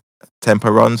pace tempo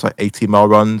runs, like 80-mile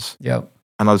runs. Yeah.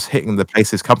 And I was hitting the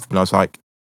paces comfortably. I was like,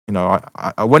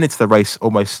 I went into the race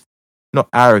almost not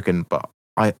arrogant, but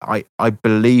I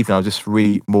believed, and I was just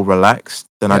really more relaxed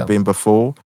than I'd been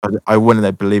before. I went in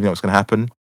there believing it was going to happen.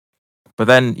 But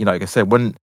then, like I said,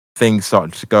 when things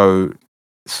started to go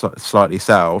slightly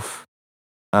south,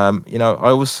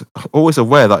 I was always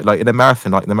aware that, like in a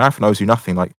marathon, like the marathon owes you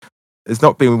nothing. Like, there's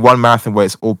not been one marathon where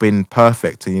it's all been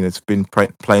perfect and it's been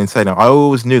plain sailing. I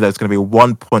always knew there's going to be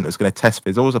one point that's going to test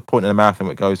me. There's always a point in a marathon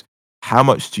where it goes, how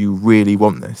much do you really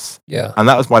want this? Yeah. And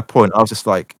that was my point. I was just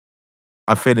like,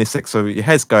 I'm feeling sick. So your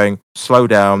head's going, slow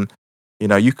down.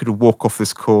 You could walk off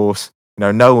this course.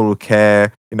 No one will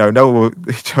care. No one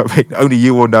will. Only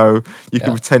you will know. You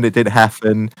can pretend it didn't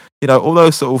happen. All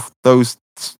those sort of those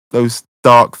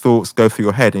dark thoughts go through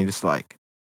your head, and you're just like,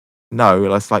 no.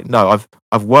 And it's like, no,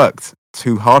 I've worked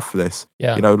too hard for this.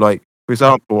 Yeah. Like for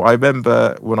example, I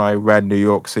remember when I ran New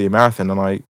York City Marathon and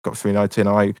I got 3:19.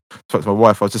 I talked to my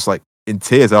wife. I was just like in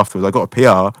tears afterwards. I got a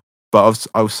PR, but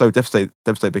I was so devastated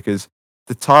because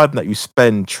the time that you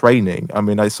spend training, I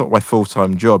mean, it's not my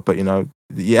full-time job, but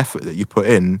the effort that you put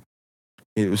in,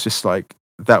 it was just like,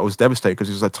 that was devastating because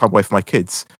it was like time away from my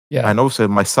kids. Yeah. And also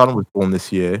my son was born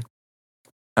this year,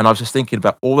 and I was just thinking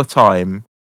about all the time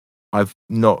I've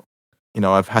not,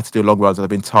 I've had to do long runs and I've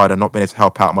been tired and not been able to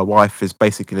help out. My wife has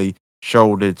basically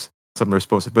shouldered some of the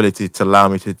responsibility to allow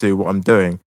me to do what I'm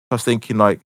doing. I was thinking,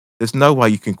 like, there's no way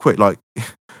you can quit. Like,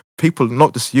 people,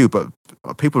 not just you, but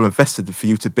people have invested for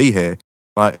you to be here.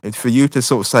 Like, for you to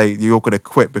sort of say you're going to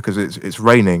quit because it's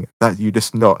raining, that you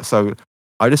just not. So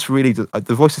I just really,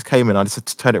 the voices came in. I just had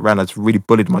to turn it around. I just really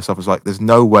bullied myself. I was like, there's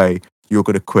no way you're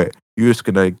going to quit. You're just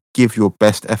going to give your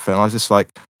best effort. And I was just like,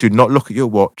 do not look at your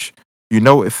watch. You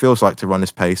know what it feels like to run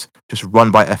this pace. Just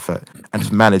run by effort and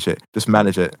just manage it. Just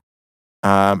manage it.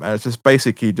 And it's just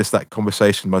basically just that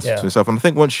conversation with myself. And I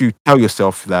think once you tell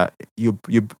yourself that, your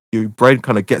brain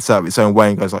kind of gets out of its own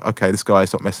way and goes like, okay, this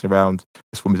guy's not messing around.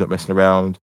 This woman's not messing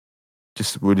around.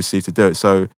 We just need to do it.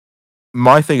 So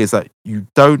my thing is that you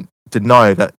don't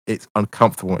deny that it's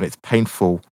uncomfortable and it's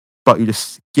painful, but you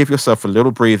just give yourself a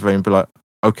little breather and be like,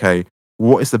 okay,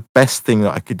 what is the best thing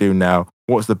that I could do now?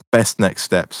 What's the best next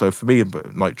step? So for me,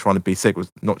 like not trying to be sick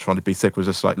was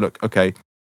just like, look, okay,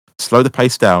 slow the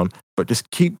pace down, but just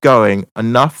keep going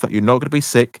enough that you're not going to be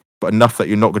sick, but enough that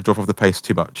you're not going to drop off the pace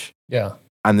too much. Yeah.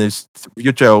 And there's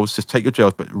your gels, just take your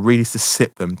gels, but really just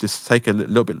sip them. Just take a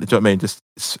little bit, do you know what I mean? Just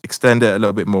extend it a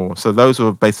little bit more. So those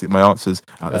were basically my answers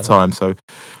at the time. So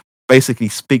basically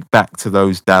speak back to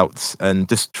those doubts and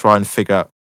just try and figure out.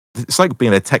 It's like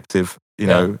being a detective,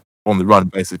 on the run,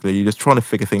 basically. You're just trying to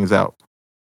figure things out.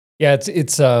 Yeah,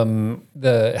 it's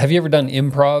have you ever done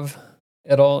improv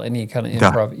at all? Any kind of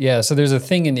improv? Yeah, so there's a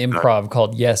thing in improv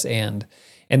called yes and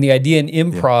the idea in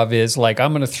improv is like,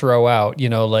 I'm going to throw out,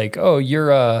 like, oh,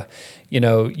 you're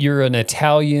an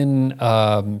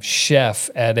Italian chef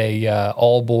at a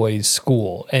all boys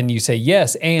school, and you say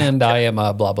yes, and I am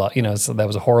a blah blah. So that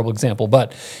was a horrible example,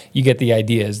 but you get the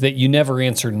idea. Is that you never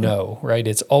answer no, right?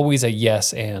 It's always a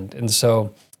yes and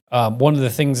so one of the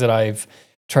things that I've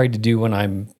tried to do when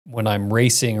I'm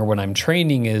racing or when I'm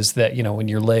training is that, when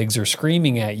your legs are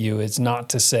screaming at you, it's not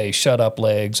to say shut up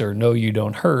legs or no, you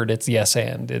don't hurt. It's yes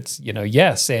and it's,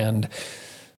 yes and,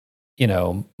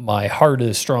 my heart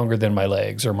is stronger than my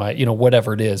legs or my,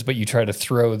 whatever it is. But you try to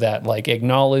throw that, like,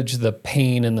 acknowledge the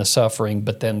pain and the suffering,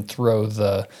 but then throw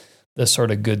the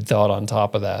sort of good thought on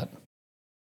top of that.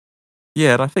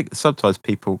 Yeah, and I think sometimes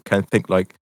people can think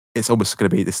like it's almost going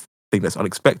to be this thing that's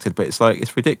unexpected, but it's like,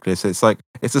 it's ridiculous. It's like,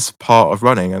 it's just part of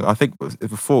running. And I think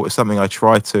before it's something I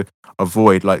try to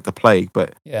avoid like the plague,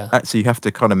 but actually you have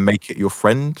to kind of make it your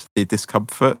friend, the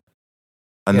discomfort.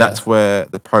 And that's where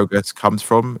the progress comes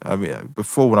from. I mean,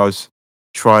 before when I was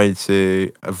trying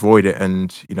to avoid it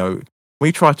and, when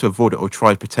you try to avoid it or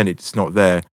try to pretend it's not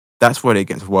there, that's when it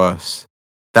gets worse.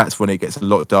 That's when it gets a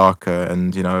lot darker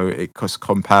and, it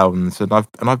compounds. And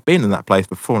I've been in that place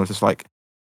before and it's just like,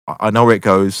 I know where it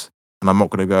goes. And I'm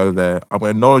not going to go there. I'm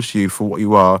going to acknowledge you for what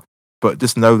you are, but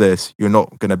just know this: you're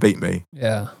not going to beat me.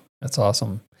 Yeah, that's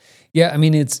awesome. Yeah, I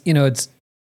mean, it's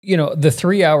the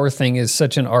 3 hour thing is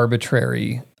such an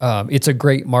arbitrary. It's a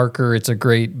great marker, it's a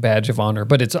great badge of honor,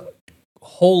 but it's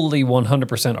wholly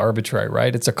 100% arbitrary,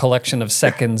 right? It's a collection of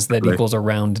seconds that equals a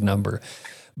round number.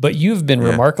 But you've been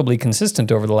remarkably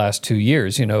consistent over the last 2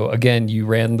 years. Again, you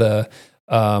ran the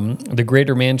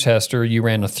Greater Manchester, you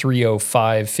ran a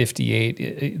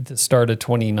 3:05:58 at the start of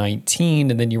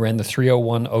 2019, and then you ran the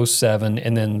 3:01:07,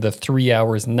 and then the 3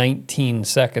 hours 19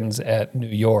 seconds at New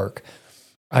York.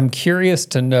 I'm curious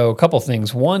to know a couple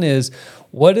things. One is,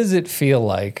 what does it feel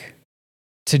like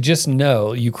to just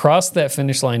know you crossed that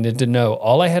finish line and to know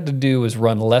all I had to do was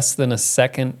run less than a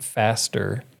second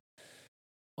faster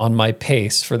on my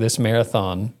pace for this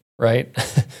marathon, right?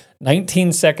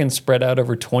 19 seconds spread out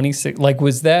over 26. Like,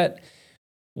 was that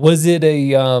Was it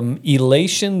a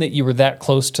elation that you were that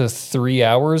close to 3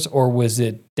 hours, or was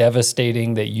it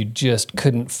devastating that you just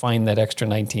couldn't find that extra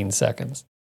 19 seconds?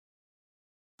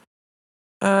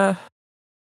 Uh,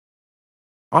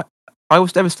 I I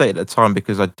was devastated at the time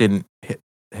because I didn't hit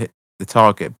the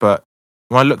target, but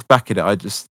when I looked back at it, after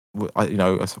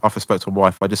I spoke to my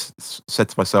wife, I just said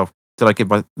to myself, "Did I give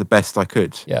the best I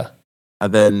could?" Yeah.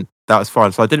 And then that was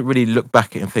fine. So I didn't really look back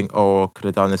at it and think, "Oh, I could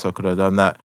have done this, or could have done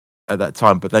that," at that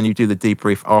time. But then you do the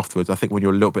debrief afterwards. I think when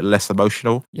you're a little bit less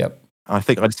emotional, Yep. I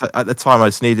think at the time I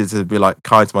just needed to be like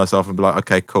kind to myself and be like,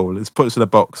 "Okay, cool. Let's put this in a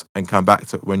box and come back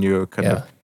to it when you're kind of Yeah.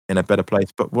 in a better place."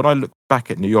 But when I look back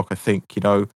at New York, I think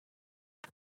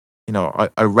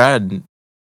I ran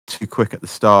too quick at the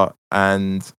start,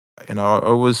 and I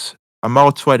was a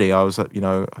mile 20. I was at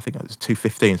I think it was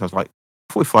 2:15. So I was like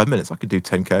 45 minutes. I could do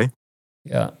 10K.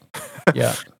 Yeah.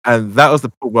 Yeah. And that was the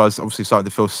point where I was obviously starting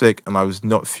to feel sick, and I was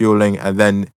not fueling, and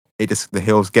then the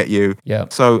hills get you. Yeah.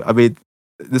 So I mean,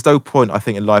 there's no point I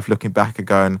think in life looking back and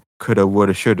going coulda,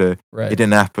 woulda, shoulda. It Right.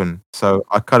 didn't happen. So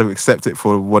I kind of accept it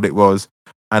for what it was.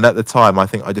 And at the time, I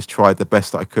think I just tried the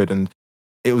best that I could, and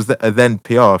it was a then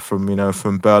PR from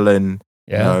Berlin,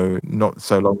 Yeah. not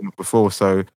so long before.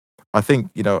 So I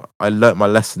think I learnt my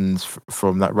lessons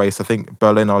from that race. I think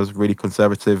Berlin, I was really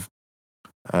conservative.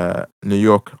 New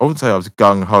York, I wouldn't say I was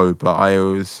gung ho, but I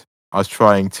was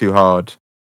trying too hard,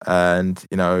 and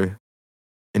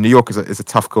in New York is a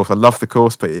tough course. I love the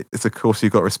course, but it's a course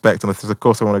you've got to respect, and it's a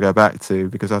course I want to go back to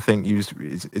because I think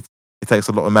it takes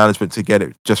a lot of management to get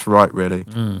it just right, really,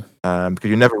 because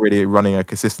you're never really running a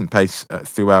consistent pace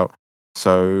throughout.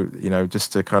 So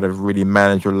just to kind of really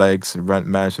manage your legs and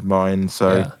manage your mind.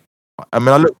 So Yeah. I mean,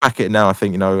 I look back at it now. I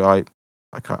think I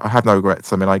have no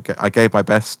regrets. I mean, I gave my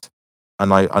best,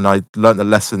 and I learnt the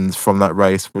lessons from that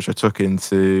race, which I took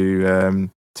into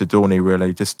to Dorney,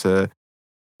 really, just to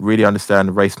really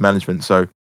understand race management. So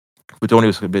with Dorney, it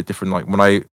was a bit different. Like when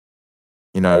I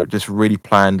just really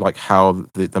planned like how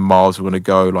the miles were going to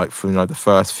go, like from the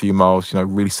first few miles,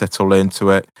 really settle into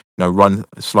it, run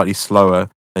slightly slower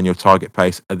than your target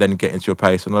pace, and then get into your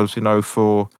pace. And I was,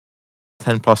 for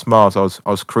 10+ miles, I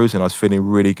was cruising. I was feeling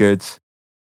really good.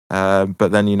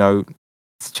 But then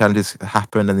challenges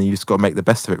happen, and then you just got to make the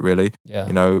best of it, really. Yeah.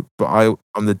 But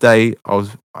on the day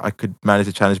I could manage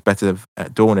the challenge better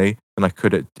at Dorney than I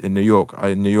could in New York.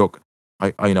 In New York,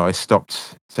 I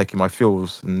stopped taking my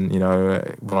fuels, and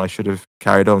when I should have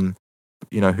carried on,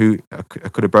 I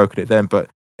could have broken it then. But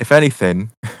if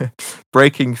anything,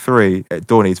 breaking 3 at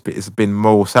Dorney has been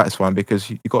more satisfying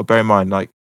because you got to bear in mind, like,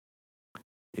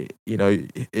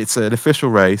 it's an official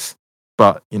race,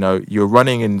 but you're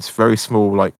running in very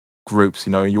small like groups.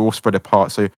 You're all spread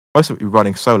apart, so most of it you're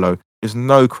running solo. There's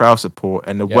no crowd support,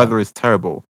 and the Yeah. weather is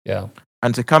terrible. Yeah.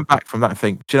 And to come back from that and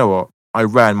think, do you know what? I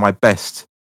ran my best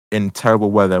in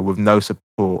terrible weather with no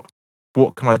support.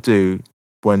 What can I do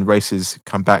when races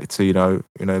come back to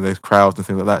there's crowds and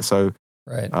things like that? So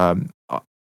Right. I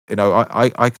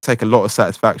take a lot of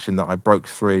satisfaction that I broke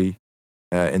 3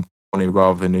 in Tony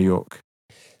rather than New York.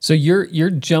 So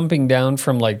you're jumping down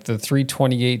from like the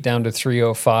 328 down to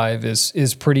 305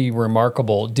 is pretty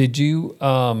remarkable. Did you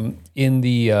in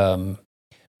the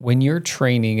when you're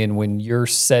training and when you're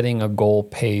setting a goal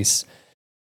pace,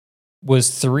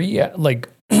 was how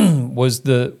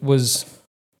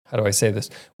do I say this?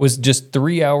 Was just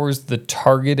 3 hours the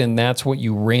target and that's what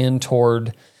you ran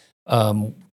toward,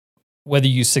 whether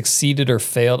you succeeded or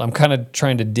failed? I'm kind of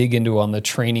trying to dig into on the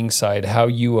training side, how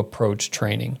you approach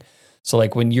training. So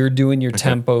like when you're doing your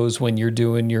tempos, when you're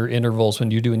doing your intervals, when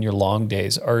you're doing your long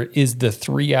days, is the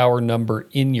 3 hour number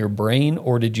in your brain,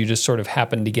 or did you just sort of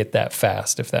happen to get that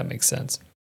fast, if that makes sense?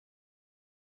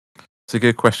 It's a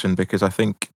good question because I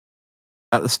think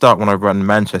at the start when I ran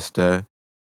Manchester,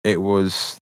 it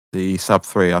was the sub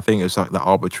 3. I think it was like the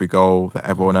arbitrary goal that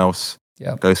everyone else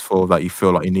goes for, that you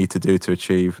feel like you need to do to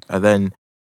achieve. And then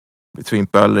between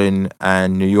Berlin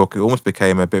and New York, it almost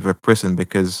became a bit of a prison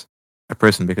because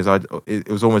it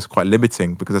was almost quite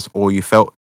limiting because that's all you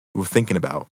felt you were thinking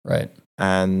about. Right.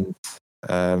 And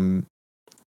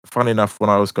funny enough, when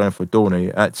I was going for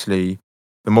Dorney, actually,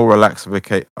 the more relaxed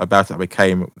about it I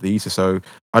became, the easier. So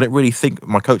I didn't really think,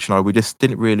 my coach and I, we just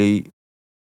didn't really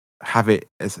have it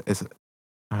as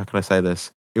how can I say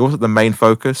this? It wasn't the main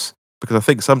focus because I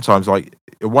think sometimes, like,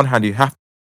 on one hand, you have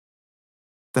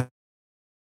to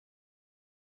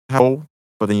have,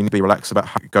 but then you need to be relaxed about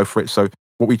how you go for it. So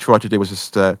what we tried to do was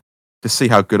just to see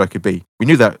how good I could be. We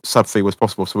knew that sub 3 was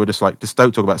possible, so we're just like, just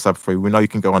don't talk about sub 3. We know you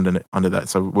can go under that,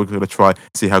 so we're going to try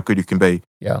see how good you can be.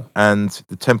 Yeah. And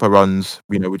the tempo runs,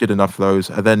 we did enough of those,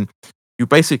 and then you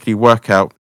basically work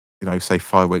out, say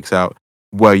 5 weeks out,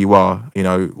 where you are,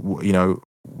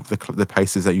 the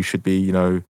paces that you should be,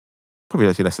 probably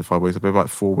actually less than 5 weeks, but about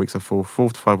 4 weeks or 4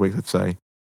 to 5 weeks, I'd say.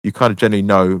 You kind of generally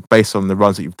know based on the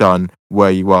runs that you've done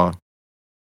where you are.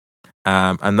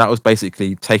 And that was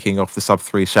basically taking off the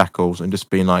sub-3 shackles and just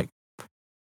being like,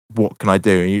 what can I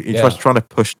do? And you're just trying to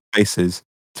push paces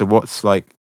to what's like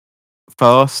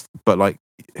fast, but like,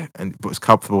 and what's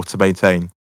comfortable to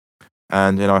maintain.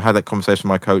 And I had that conversation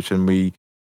with my coach, and we,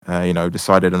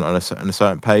 decided on a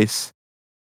certain pace,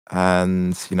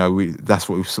 and that's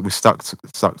what we stuck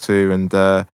to, and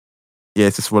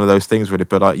it's just one of those things really.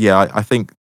 But I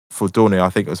think for Dorney, I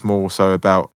think it was more so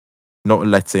about not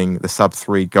letting the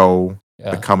sub-3 goal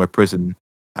become a prison.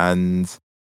 And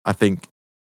I think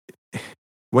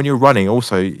when you're running,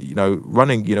 also,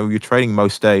 you're training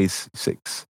most days,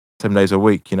 6-7 days a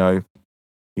week. You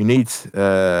need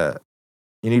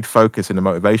focus and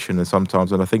motivation,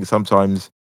 and I think sometimes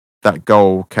that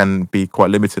goal can be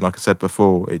quite limited. Like I said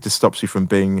before, it just stops you from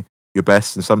being your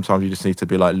best, and sometimes you just need to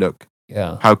be like, look,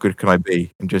 how good can I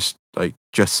be, and just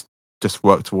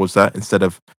work towards that instead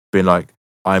of being like,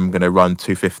 I'm going to run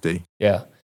 250. Yeah.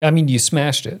 I mean, you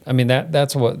smashed it. I mean,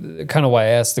 that's what kind of why I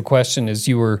asked the question is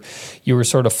you were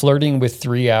sort of flirting with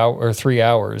 3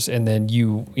 hours, and then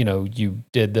you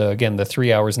did the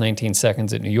 3 hours 19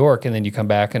 seconds at New York, and then you come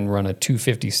back and run a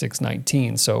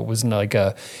 2:56:19. So it wasn't like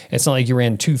it's not like you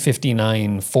ran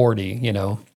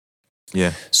 2:59:40.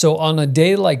 Yeah. So on a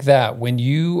day like that, when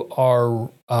you are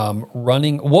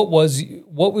running, what was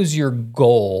your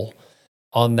goal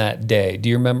on that day? Do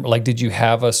you remember, like, did you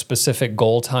have a specific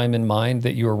goal time in mind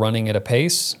that you were running at a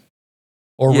pace?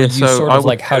 Or were you sort of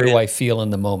like, how do I feel in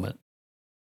the moment?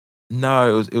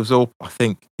 No, it was all, I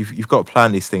think you've got to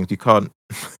plan these things. You can't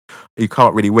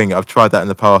really wing it. I've tried that in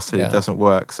the past and it doesn't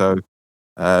work. So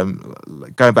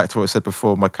going back to what I said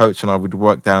before, my coach and I would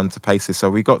work down to paces. So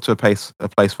we got to a place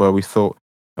where we thought,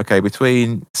 okay,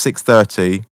 between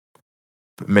 6:30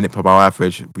 minute per mile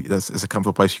average, there's a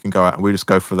comfortable place you can go at, and we just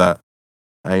go for that.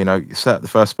 You set the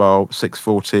first mile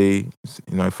 6:40,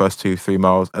 first 2-3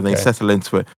 miles, and then you settle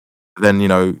into it. Then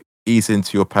ease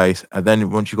into your pace, and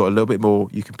then once you've got a little bit more,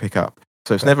 you can pick up.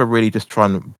 So it's never really just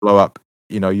trying to blow up.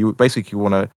 You basically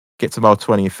want to get to mile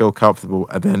 20 and feel comfortable,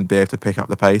 and then be able to pick up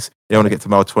the pace. You don't want to get to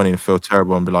mile 20 and feel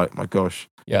terrible and be like, my gosh.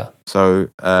 Yeah. So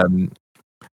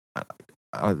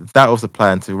that was the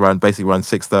plan, to basically run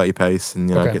 6:30 pace and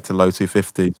get to low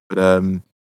 250. But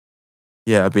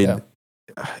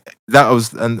that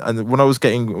was, and when I was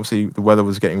getting, obviously the weather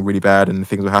was getting really bad and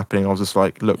things were happening, I was just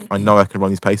like, look, I know I can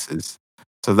run these paces.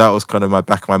 So that was kind of my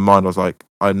back of my mind. I was like,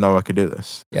 I know I could do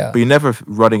this. Yeah. But you're never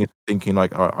running it thinking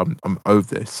like, I'm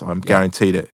over this. I'm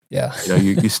guaranteed it. Yeah.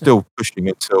 You're still pushing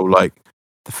it till like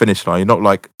the finish line. You're not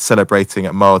like celebrating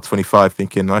at mile 25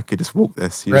 thinking I could just walk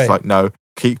this. You're just like, no,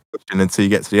 keep pushing until you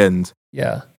get to the end.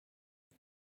 Yeah.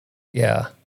 Yeah.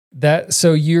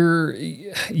 So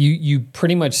you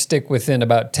pretty much stick within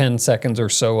about 10 seconds or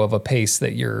so of a pace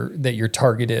that your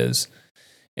target is.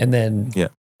 And then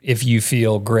if you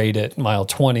feel great at mile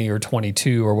 20 or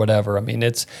 22 or whatever, I mean,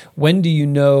 it's, when do you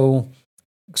know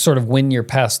sort of when you're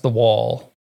past the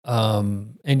wall,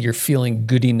 and you're feeling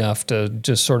good enough to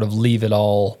just sort of leave it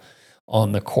all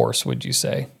on the course, would you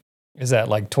say? Is that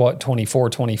like 24,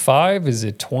 25? Is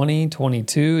it 20,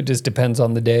 22? It just depends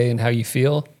on the day and how you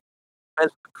feel.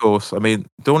 Course. I mean,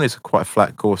 Dorney is quite a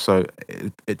flat course, so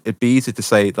it'd be easy to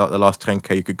say like the last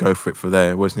 10k you could go for it from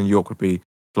there, whereas New York would be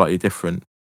slightly different.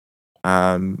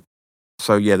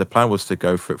 So the plan was to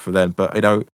go for it for then. But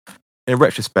in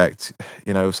retrospect,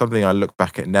 something I look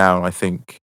back at now, and I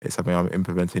think it's something I'm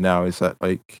implementing now, is that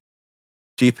like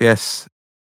GPS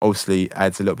obviously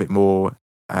adds a little bit more,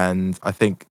 and I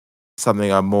think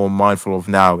something I'm more mindful of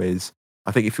now is,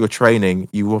 I think if you're training,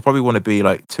 you will probably want to be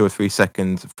like 2 or 3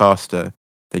 seconds faster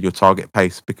than your target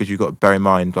pace, because you've got to bear in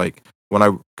mind, like when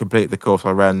I completed the course,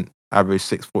 I ran average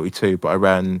 6:42, but I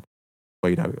ran,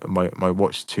 my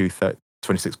watch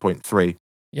 26.3,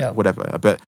 whatever.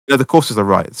 But the courses are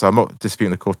right, so I'm not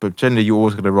disputing the course, but generally you're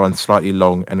always going to run slightly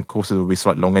long, and the courses will be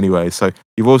slightly long anyway. So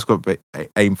you've always got to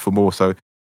aim for more. So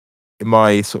in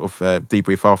my sort of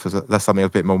debrief after, that's something I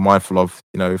was a bit more mindful of.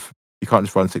 If you can't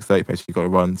just run 6:30 pace, you've got to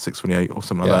run 6:28 or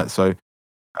something like that. So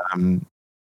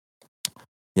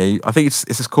I think it's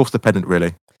just course dependent,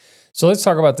 really. So let's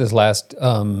talk about this last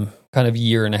kind of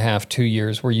year and a half, 2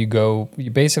 years, where you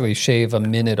basically shave a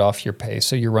minute off your pace.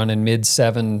 So you're running mid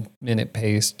 7 minute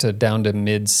pace down to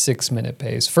mid 6 minute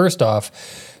pace. First off,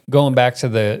 going back to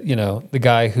the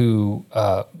guy who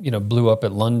blew up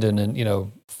at London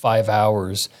in 5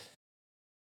 hours.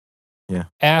 Yeah.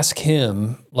 Ask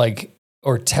him, like,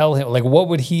 or tell him, like, what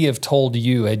would he have told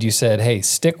you had you said, hey,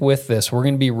 stick with this, we're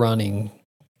going to be running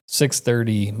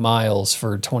 630 miles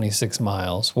for 26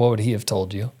 miles? What would he have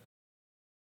told you?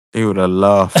 He would have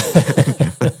laughed.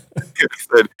 He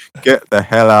said, get the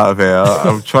hell out of here.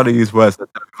 I'm trying to use words that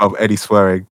don't have any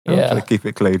swearing. I'm trying to keep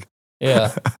it clean.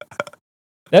 Yeah.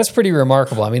 That's pretty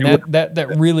remarkable. I mean,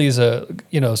 that really is a,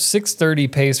 630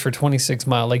 pace for 26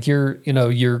 mile. Like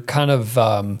you're kind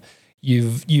of,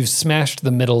 you've smashed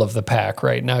the middle of the pack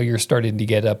right now. You're starting to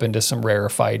get up into some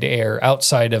rarefied air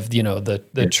outside of,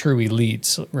 the true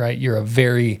elites, right? You're a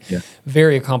very,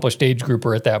 very accomplished age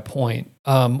grouper at that point.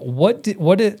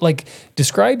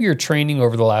 Describe your training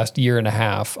over the last year and a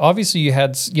half. Obviously you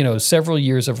had, several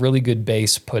years of really good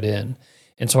base put in.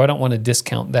 And so I don't want to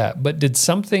discount that. But did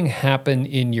something happen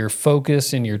in your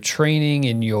focus, in your training,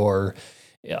 in your,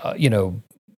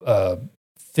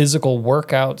 physical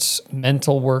workouts,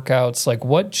 mental workouts? Like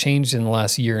what changed in the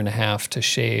last year and a half to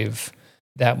shave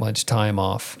that much time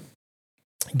off?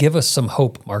 Give us some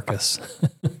hope, Marcus.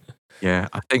 Yeah,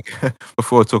 I think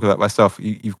before I talk about myself,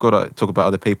 you've got to talk about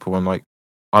other people. And like,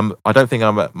 I don't think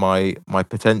I'm at my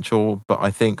potential, but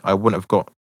I think I wouldn't have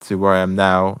got to where I am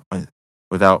now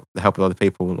without the help of other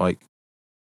people. Like,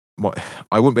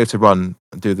 I wouldn't be able to run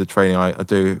and do the training I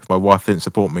do if my wife didn't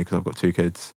support me because I've got 2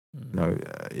 kids.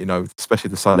 Especially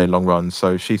the Sunday long runs.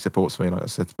 So she supports me, like I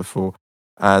said before.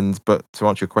 But to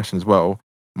answer your question as well,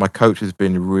 my coach has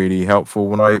been really helpful.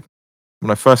 When I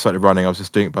first started running, I was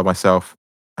just doing it by myself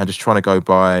and just trying to go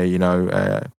by,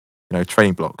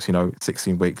 training blocks,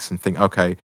 16 weeks, and think,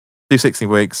 okay, do 16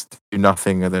 weeks, do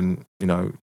nothing, and then,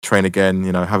 train again,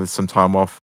 have some time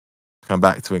off, come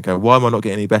back to it and go, why am I not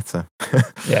getting any better?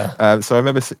 Yeah. So I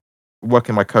remember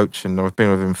working my coach, and I've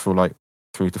been with him for like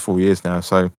 3 to 4 years now.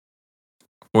 So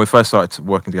when we first started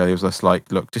working together, he was just like,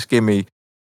 look, just give me,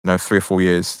 3 or 4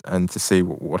 years and to see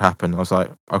what happened. I was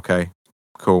like, okay,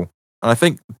 cool. And I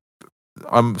think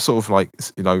I'm sort of like,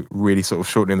 really sort of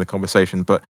shortening the conversation,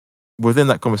 but within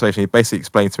that conversation, he basically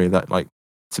explained to me that like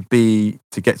to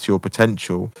get to your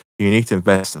potential, you need to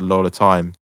invest a lot of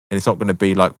time, and it's not going to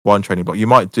be like one training block. You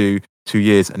might do 2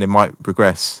 years and it might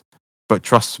progress, but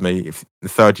trust me, if the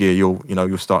 3rd year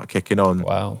you'll start kicking on.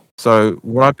 Wow. So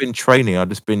when I've been training,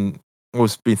 I've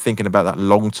always been thinking about that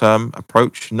long term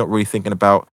approach, not really thinking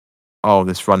about, oh,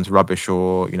 this run's rubbish,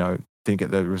 or didn't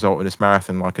get the result in this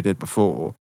marathon like I did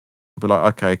before. But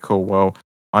like, okay, cool. Well,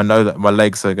 I know that my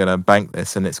legs are going to bank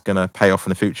this and it's going to pay off in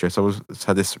the future. So I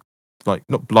had this, like,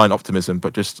 not blind optimism,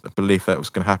 but just a belief that it was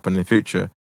going to happen in the future.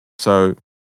 So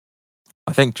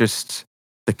I think just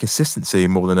the consistency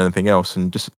more than anything else,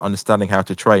 and just understanding how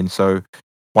to train. So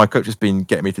my coach has been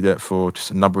getting me to do it for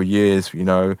just a number of years,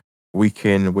 week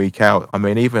in, week out. I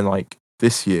mean, even like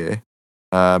this year,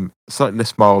 slightly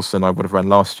less miles than I would have run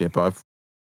last year, but I've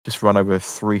just run over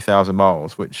 3,000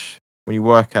 miles, which when you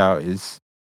work out is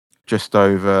just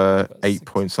over 8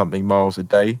 point something miles a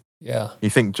day. Yeah. You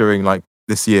think during like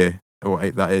this year, what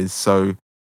 8 that is. So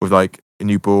with like a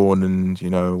newborn and,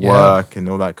 work and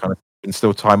all that kind of, and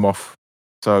still time off.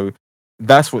 So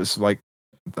that's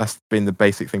been the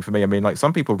basic thing for me. I mean, like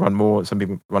some people run more, some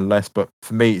people run less, but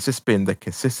for me, it's just been the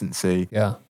consistency.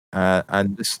 Yeah.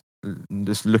 And just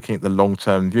looking at the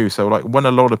long-term view. So like when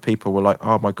a lot of people were like,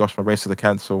 oh my gosh, my races are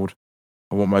cancelled,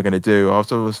 what am I going to do? I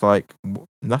was always like,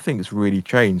 nothing's really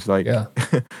changed. Like,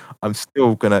 I'm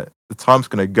still the time's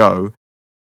going to go,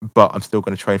 but I'm still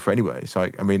going to train for it anyway. So,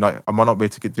 I mean, like, I might not be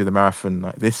able to do the marathon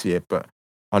like this year, but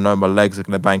I know my legs are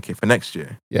going to bank it for next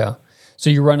year. Yeah. So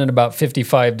you're running about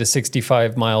 55 to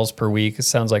 65 miles per week. It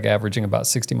sounds like averaging about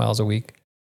 60 miles a week.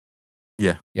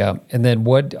 Yeah. Yeah. And then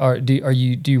do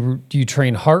you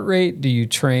train heart rate? Do you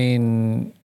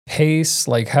train pace?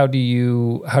 Like how does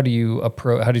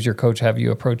your coach have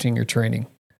you approaching your training?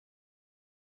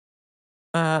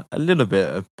 A little bit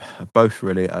of both,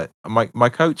 really. My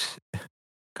coach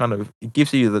kind of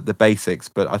gives you the basics,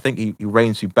 but I think he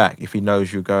reins you back if he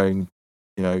knows you're going,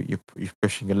 you're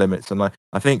pushing your limits. And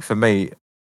I think for me,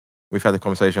 we've had the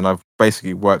conversation. I've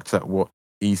basically worked out what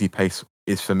easy pace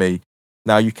is for me.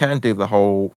 Now you can do the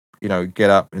whole, get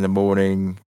up in the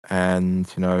morning and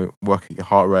work at your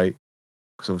heart rate,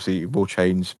 because obviously it will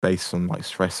change based on like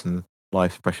stress and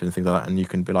life pressure and things like that. And you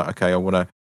can be like, okay, I want to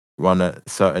run at a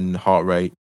certain heart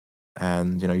rate,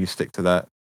 and you stick to that,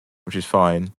 which is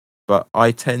fine. But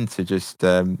I tend to just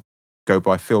go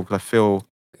by feel, because I feel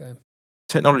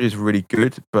technology is really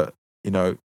good, but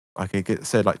like I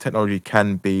said, like technology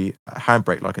can be a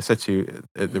handbrake. Like I said to you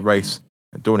at the race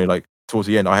at Dorney, like towards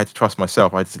the end, I had to trust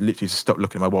myself. I had to literally just stop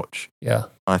looking at my watch. Yeah.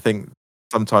 I think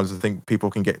sometimes people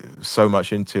can get so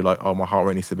much into like, oh, my heart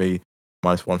rate needs to be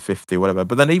minus 150, whatever.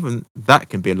 But then even that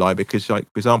can be a lie because, like,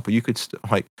 for example, you could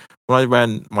like when I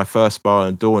ran my first bar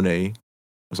in Dorney, it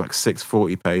was like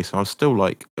 640 pace. I was still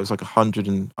like it was like 100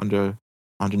 and under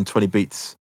 120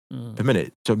 beats per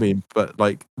minute. Do you know what I mean? But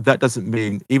like that doesn't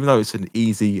mean, even though it's an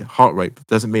easy heart rate,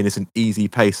 doesn't mean it's an easy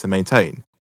pace to maintain.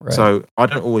 Right. So I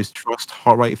don't always trust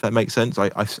heart rate, if that makes sense.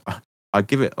 I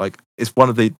give it like it's one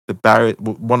of the barrier,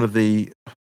 one of the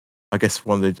I guess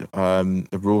one of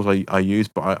the rules I use,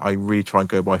 but I really try and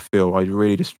go by feel. I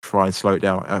really just try and slow it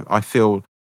down. I feel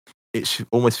it should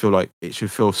almost feel like it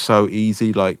should feel so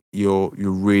easy, like you're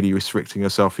really restricting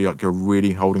yourself. You're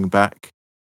really holding back,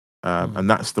 and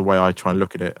that's the way I try and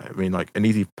look at it. I mean, like an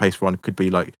easy pace run could be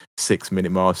like 6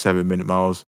 minute miles, 7 minute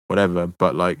miles, whatever.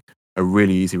 But like a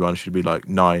really easy run should be like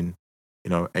 9,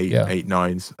 eight, Yeah. 8,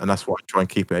 9s, and that's what I try and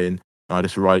keep it in. I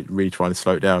just really try and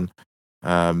slow it down.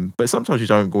 But sometimes you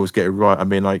don't always get it right. I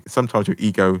mean, like sometimes your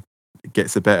ego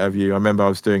gets the better of you. I remember I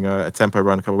was doing a tempo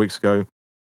run a couple of weeks ago,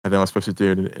 and then I was supposed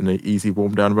to do an easy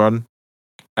warm down run,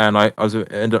 and I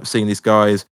ended up seeing these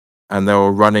guys, and they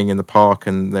were running in the park,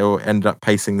 and they all ended up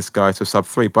pacing this guy to sub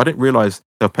 3. But I didn't realize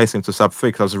they were pacing to sub 3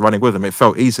 because I was running with them. It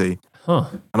felt easy,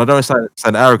 and I don't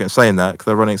sound arrogant saying that because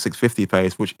they're running 650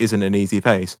 pace, which isn't an easy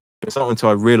pace. It's not until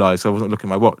I realized I wasn't looking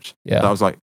at my watch that I was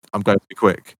like, I'm going too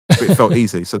quick. But it felt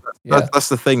easy. So that's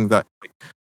the thing that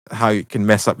how it can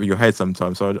mess up with your head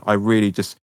sometimes. So I really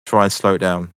just try and slow it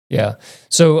down. Yeah.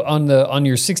 So on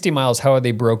your 60 miles, how are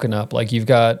they broken up? Like you've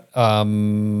got,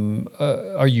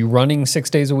 are you running 6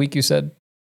 days a week? You said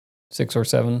 6 or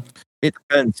 7. It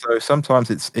depends. So sometimes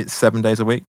it's 7 days a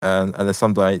week, and then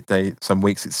some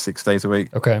weeks it's 6 days a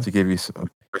week. Okay. To give you a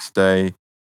rest day,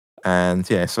 and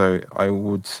yeah. So I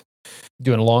would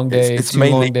doing a long day. It's 2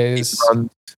 mainly long days.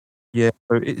 Yeah.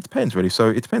 So it depends really. So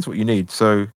it depends what you need.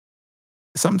 So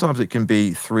sometimes it can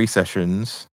be 3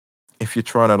 sessions if you're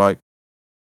trying to like,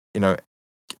 you know,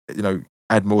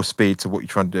 add more speed to what you're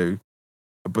trying to do.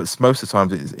 But most of the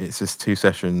times it's just 2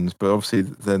 sessions. But obviously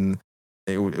then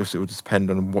it will just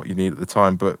depend on what you need at the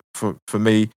time. But for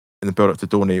me, in the build up to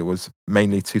Dorney, it was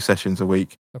mainly 2 sessions a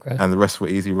week, and the rest were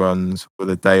easy runs with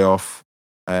a day off,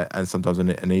 and sometimes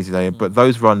an easy day. But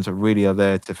those runs are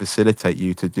there to facilitate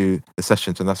you to do the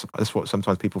sessions, and that's what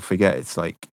sometimes people forget. It's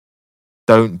like,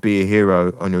 don't be a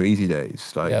hero on your easy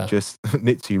days. Like just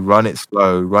literally run it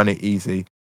slow, run it easy.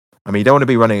 I mean, you don't want to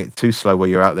be running it too slow where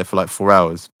you're out there for like 4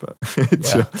 hours, but at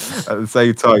the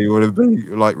same time, you want to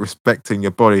be like respecting your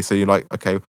body. So you're like,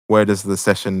 okay, where does the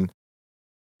session?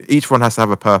 Each one has to have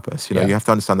a purpose. You have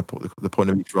to understand the point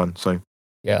of each run. So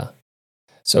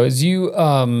So as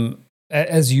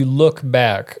you look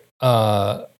back,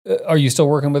 are you still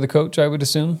working with a coach? I would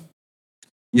assume.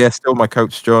 Yeah, still my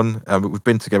coach, John. We've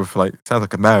been together for sounds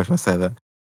like a marriage when I say that,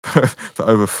 for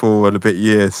over 4 and a bit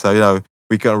years. So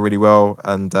we got on really well,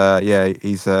 and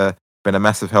he's been a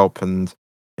massive help. And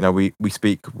we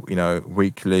speak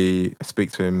weekly. I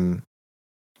speak to him,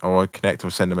 or I connect,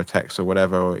 or send him a text or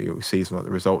whatever, or he sees the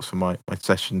results from my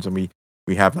sessions, and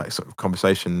we have that sort of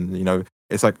conversation.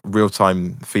 It's like real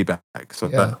time feedback. So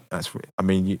that's I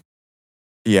mean,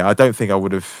 I don't think I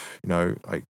would have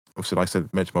like, obviously, like I said,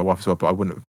 mentioned my wife as well, but I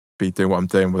wouldn't be doing what I'm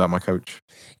doing without my coach.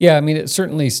 Yeah, I mean,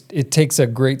 it takes a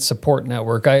great support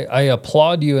network. I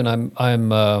applaud you, and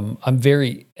I'm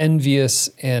very envious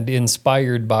and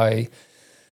inspired by.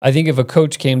 I think if a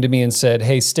coach came to me and said,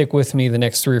 "Hey, stick with me the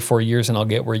next 3 or 4 years, and I'll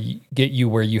get you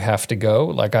where you have to go,"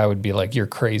 like I would be like, "You're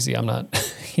crazy. I'm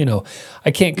not."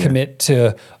 I can't commit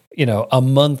to a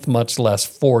month, much less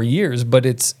 4 years. But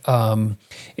it's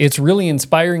really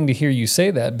inspiring to hear you say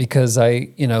that, because I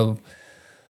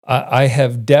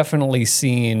have definitely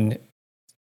seen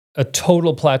a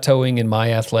total plateauing in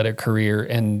my athletic career.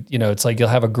 And, it's like you'll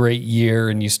have a great year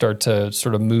and you start to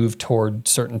sort of move toward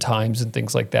certain times and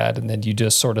things like that. And then you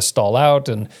just sort of stall out.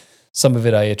 And some of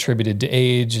it I attributed to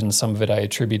age, and some of it I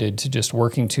attributed to just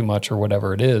working too much or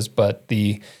whatever it is. But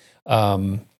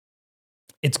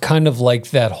it's kind of like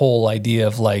that whole idea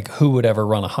of like, who would ever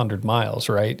run 100 miles,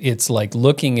 right? It's like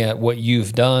looking at what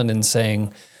you've done and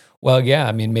saying, well, yeah,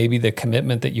 I mean, maybe the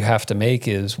commitment that you have to make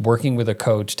is working with a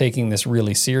coach, taking this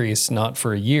really serious, not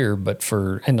for a year,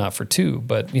 and not for 2,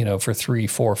 but for 3,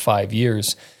 4, 5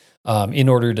 years, in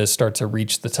order to start to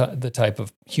reach the type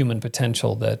of human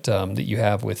potential that you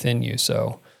have within you.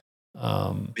 So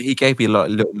he gave me like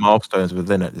little milestones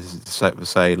within it. To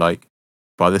say like,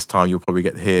 by this time you'll probably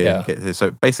get here and get here.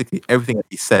 So basically, everything that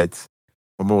he said,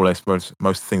 or more or less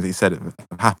most things that he said have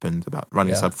happened about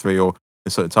running sub 3 or a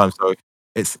certain time. So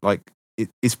it's like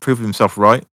it's proven himself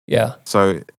right. Yeah.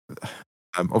 So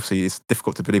obviously it's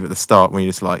difficult to believe at the start when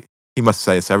you're just like, he must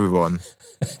say it's everyone,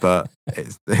 but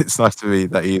it's nice to me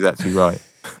that he's actually right.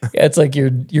 Yeah, it's like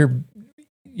you're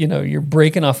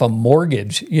breaking off a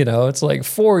mortgage. It's like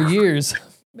 4 years,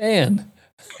 man.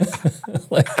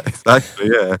 Like, exactly,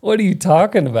 yeah. What are you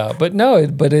talking about? But no,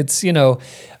 but it's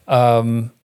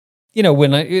when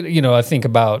I think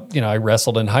about I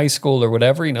wrestled in high school or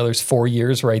whatever. There's 4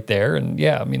 years right there, and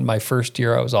yeah, I mean my first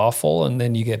year I was awful, and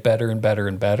then you get better and better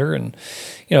and better, and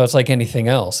it's like anything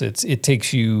else. It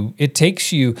takes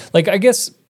you like I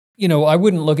guess I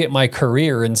wouldn't look at my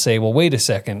career and say, well, wait a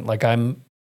second, like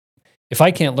if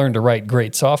I can't learn to write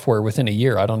great software within a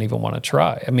year, I don't even want to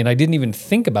try. I mean, I didn't even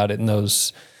think about it in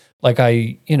those, like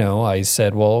I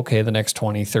said, well, okay, the next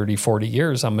 20, 30, 40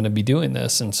 years, I'm going to be doing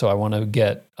this. And so I want to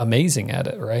get amazing at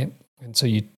it, right? And so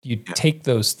you take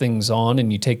those things on,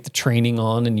 and you take the training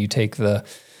on, and you take the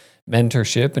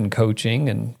mentorship and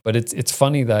coaching. But it's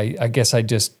funny that I guess I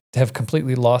just have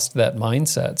completely lost that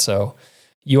mindset. So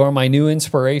you are my new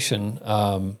inspiration.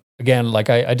 Again, like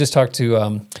I just talked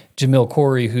to Jamil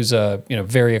Corey, who's a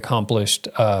very accomplished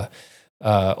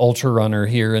ultra runner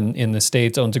here in the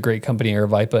States, owns a great company,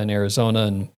 Aravaipa in Arizona,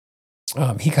 and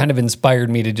he kind of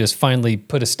inspired me to just finally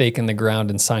put a stake in the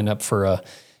ground and sign up for a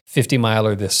 50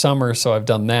 miler this summer. So I've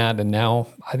done that, and now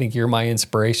I think you're my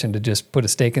inspiration to just put a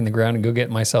stake in the ground and go get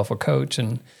myself a coach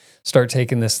and start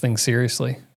taking this thing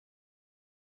seriously.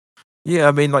 Yeah,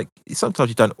 I mean, like sometimes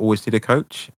you don't always need a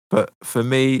coach, but for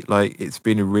me, like it's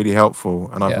been really helpful,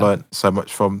 and I've learned so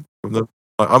much from them.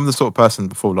 Like, I'm the sort of person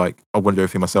before, like I want to do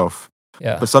everything myself.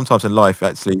 Yeah. But sometimes in life,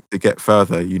 actually, to get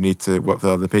further, you need to work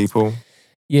with other people.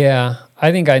 Yeah,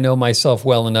 I think I know myself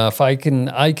well enough. I'm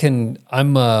like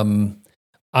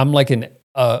an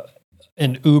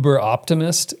uber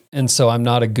optimist, and so I'm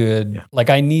not a good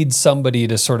like I need somebody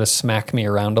to sort of smack me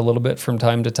around a little bit from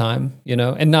time to time,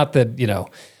 and not that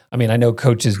I mean, I know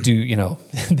coaches do,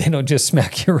 they don't just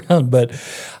smack you around, but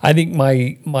I think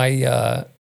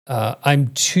I'm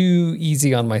too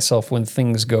easy on myself when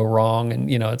things go wrong,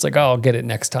 and it's like, oh, I'll get it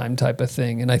next time type of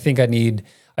thing. And I think I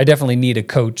definitely need a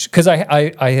coach, because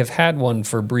I have had one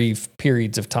for brief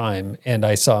periods of time, and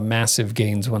I saw massive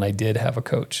gains when I did have a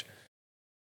coach.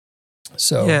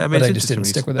 So, yeah, I mean, but I just didn't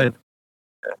stick with it.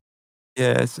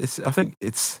 Yeah, I think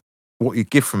it's what you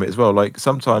give from it as well. Like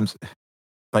sometimes,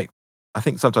 like I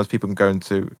think sometimes people can go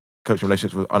into coaching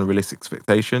relationships with unrealistic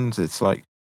expectations. It's like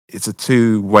it's a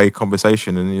two-way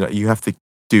conversation, and you have to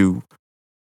do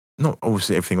not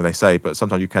obviously everything they say, but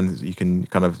sometimes you can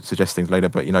kind of suggest things later.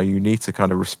 But you need to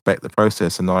kind of respect the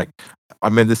process. And like, I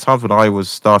mean, there's times when I was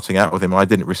starting out with him, I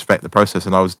didn't respect the process,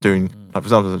 and I was doing, like for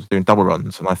example, I was doing double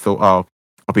runs, and I thought, oh,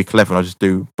 I'll be clever, and I'll just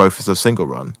do both as a single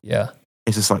run. Yeah,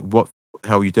 it's just like, what the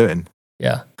hell are you doing?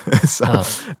 Yeah, so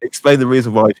explain the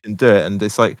reason why you didn't do it, and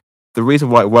it's like the reason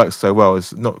why it works so well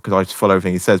is not because I just follow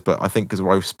everything he says, but I think because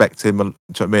I respect him. Do you know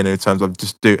what I mean? In terms of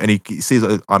just do, and he sees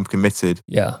that I'm committed.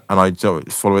 Yeah, and I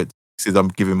don't follow it. He sees I'm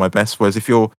giving my best. Whereas if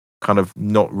you're kind of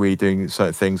not really doing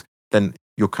certain things, then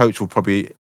your coach will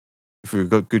probably, if you're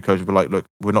a good coach, will be like, look,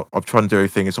 I'm trying to do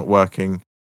everything, it's not working.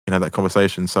 That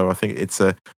conversation. So I think it's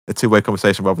a two-way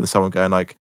conversation rather than someone going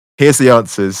like, here's the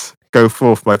answers, go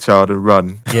forth, my child, and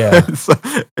run. Yeah, so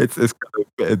it's kind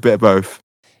of a bit of both.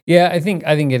 Yeah, I think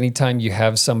anytime you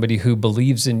have somebody who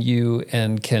believes in you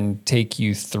and can take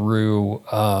you through,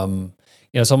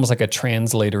 it's almost like a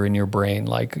translator in your brain.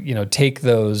 Like, take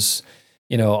those,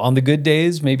 on the good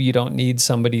days, maybe you don't need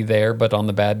somebody there, but on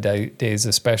the bad days,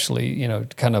 especially,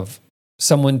 kind of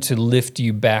someone to lift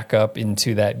you back up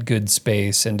into that good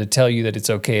space and to tell you that it's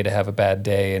okay to have a bad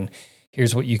day, and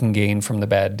here's what you can gain from the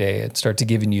bad day, and start to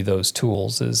giving you those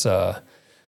tools is, yeah.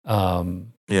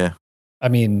 I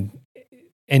mean,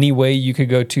 any way you could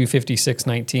go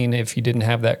 256.19 if you didn't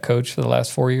have that coach for the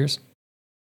last 4 years?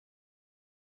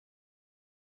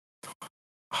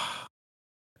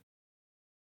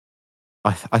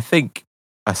 I think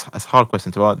that's a hard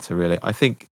question to answer, really. I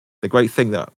think the great thing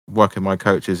that working my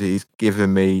coach is he's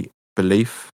given me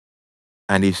belief,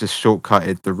 and he's just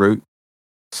shortcutted the route.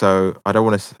 So I don't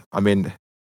want to. I mean,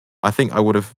 I think I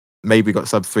would have maybe got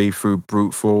sub 3 through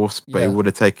brute force, but it would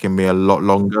have taken me a lot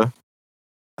longer.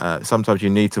 Sometimes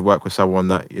you need to work with someone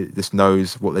that just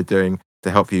knows what they're doing to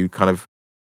help you kind of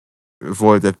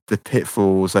avoid the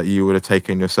pitfalls that you would have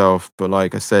taken yourself. But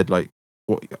like I said, like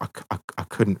what I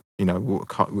couldn't,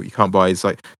 what you can't buy is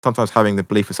like sometimes having the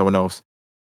belief of someone else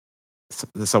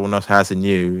that someone else has in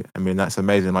you. I mean, that's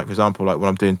amazing. Like for example, like when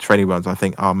I'm doing training runs, I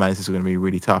think, oh man, this is going to be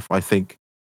really tough. I think,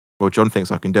 well, John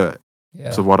thinks I can do it.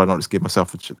 Yeah. So why don't I not just give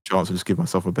myself a chance and just give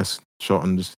myself a best shot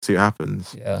and just see what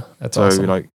happens? Yeah, that's awesome.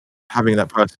 Like having that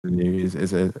person in you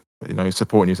is a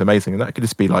supporting you is amazing, and that could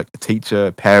just be like a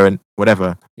teacher, parent,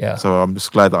 whatever. Yeah. So I'm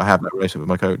just glad that I have that relationship with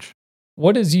my coach.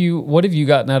 What have you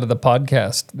gotten out of the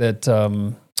podcast that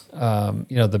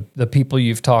the people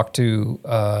you've talked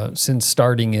to since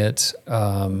starting it?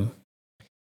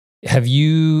 Have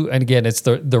you? And again, it's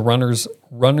the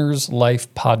Runner's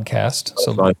Life podcast.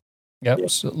 So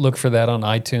so look for that on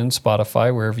iTunes,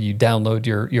 Spotify, wherever you download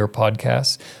your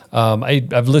podcasts. I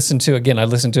listened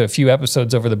to a few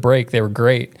episodes over the break. They were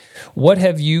great. What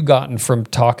have you gotten from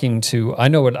talking to? I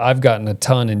know what I've gotten a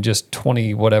ton in just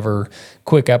 20 whatever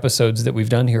quick episodes that we've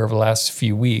done here over the last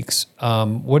few weeks.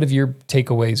 What have your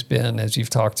takeaways been as you've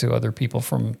talked to other people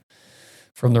from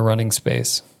the running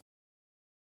space?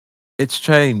 It's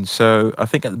changed. So I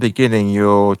think at the beginning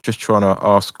you're just trying to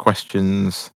ask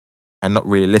questions and not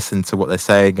really listen to what they're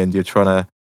saying, and you're trying to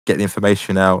get the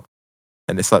information out.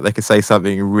 And it's like they could say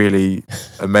something really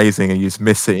amazing and you just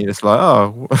miss it. And you're just like,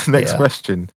 oh, next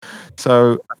question.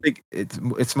 So I think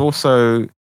it's more so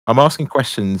I'm asking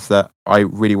questions that I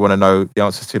really want to know the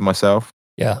answers to myself.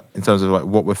 Yeah. In terms of like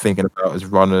what we're thinking about as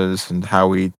runners and how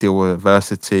we deal with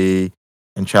adversity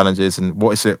and challenges, and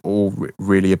what is it all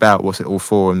really about? What's it all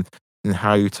for? And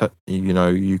how you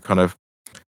kind of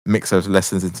mix those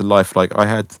lessons into life. Like I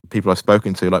had people I've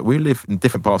spoken to, like we live in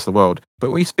different parts of the world,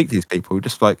 but when you speak to these people,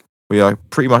 just like we are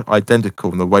pretty much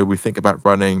identical in the way we think about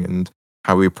running and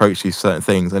how we approach these certain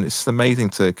things. And it's amazing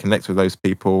to connect with those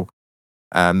people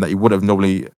that you would have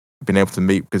normally been able to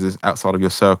meet because it's outside of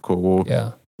your circle or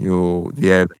the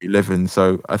area that you live in.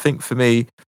 So I think for me,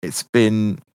 it's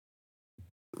been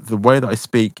the way that I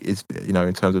speak is,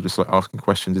 in terms of just like asking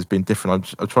questions has been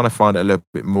different. I'm trying to find it a little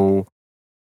bit more.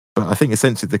 But I think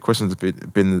essentially the questions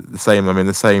have been the same. I mean,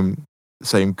 the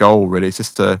same goal really. It's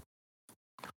just I'm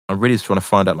really just trying to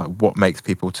find out like what makes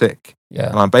people tick. Yeah.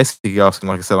 And I'm basically asking,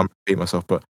 like I said, I'm repeating myself,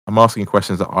 but I'm asking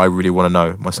questions that I really want to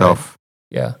know myself.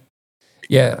 Right.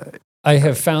 Yeah. I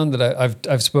have found that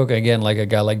I've spoken again like a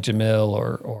guy like Jamil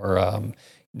or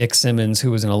Nick Simmons,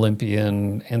 who was an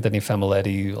Olympian, Anthony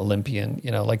Familetti, Olympian.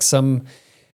 Like some.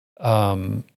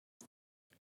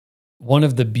 One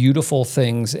of the beautiful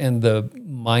things and the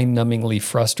mind-numbingly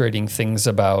frustrating things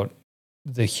about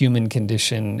the human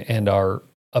condition and our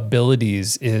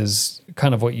abilities is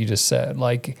kind of what you just said.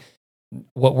 Like,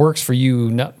 what works for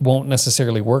you won't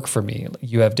necessarily work for me.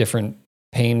 You have different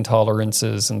pain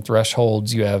tolerances and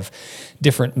thresholds. You have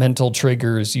different mental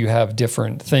triggers. You have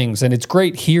different things. And it's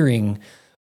great hearing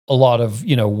a lot of,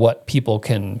 what people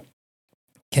can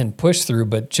push through.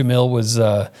 But Jamil was...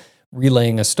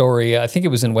 relaying a story. I think it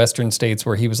was in Western states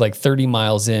where he was like 30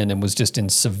 miles in and was just in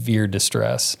severe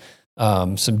distress,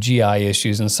 some GI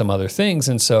issues and some other things.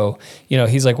 And so,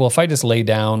 he's like, well, if I just lay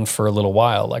down for a little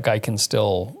while, like I can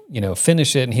still,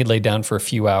 finish it. And he laid down for a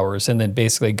few hours and then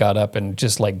basically got up and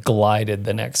just like glided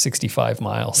the next 65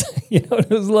 miles. It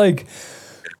was like,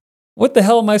 what the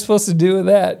hell am I supposed to do with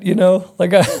that?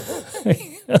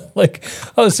 Like,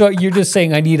 oh, so you're just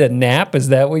saying I need a nap? Is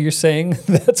that what you're saying?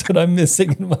 That's what I'm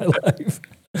missing in my life.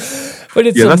 But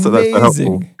it's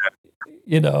amazing,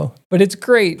 But it's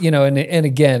great, And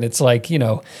again, it's like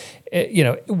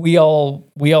we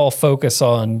all focus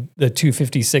on the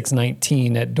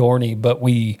 2:56:19 at Dorney, but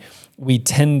we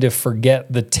tend to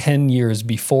forget the 10 years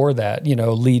before that,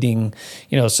 leading,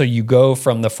 so you go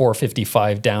from the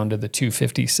 4:55 down to the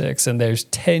 2:56, and there's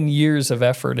 10 years of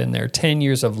effort in there, 10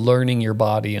 years of learning your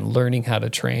body and learning how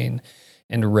to train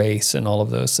and race and all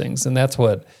of those things. And that's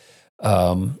what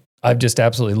I've just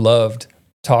absolutely loved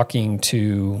talking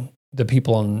to the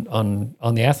people on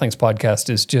the Athlinks podcast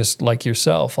is just like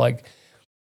yourself, like,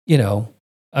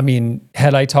 I mean,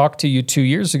 had I talked to you 2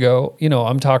 years ago,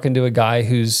 I'm talking to a guy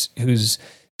who's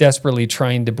desperately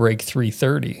trying to break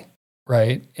 3:30,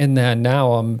 right? And then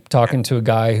now I'm talking to a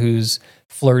guy who's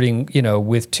flirting,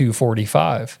 with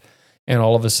 2:45, and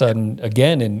all of a sudden,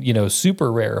 again, in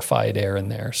super rarefied air in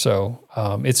there. So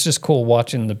it's just cool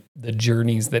watching the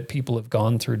journeys that people have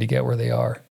gone through to get where they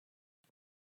are.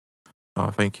 Oh,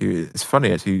 thank you. It's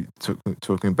funny actually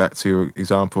talking back to your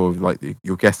example of like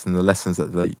your guests and the lessons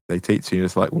that they teach you.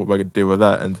 It's like, what am I going to do with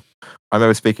that? And I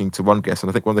remember speaking to one guest, and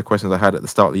I think one of the questions I had at the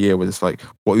start of the year was just like,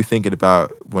 what are you thinking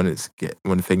about when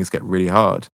things get really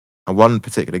hard? And one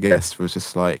particular guest was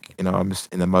just like, I'm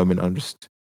just in the moment, I'm just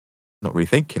not really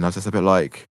thinking. I was just a bit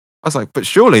like, but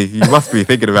surely you must be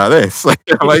thinking about this. Like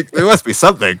there must be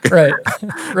something. Right.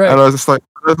 And I was just like,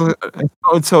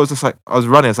 until I was just like, I was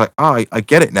running. I was like, I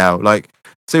get it now. Like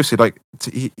seriously, like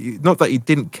not that he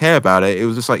didn't care about it. It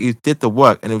was just like he did the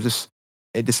work, and it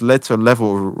just led to a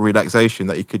level of relaxation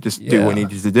that he could just do what he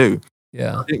needed to do.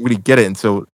 Yeah. I didn't really get it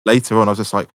until later on, I was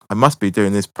just like, I must be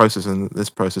doing this process and this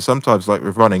process. Sometimes, like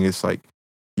with running, it's like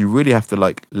you really have to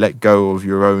like let go of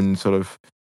your own sort of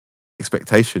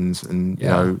expectations, and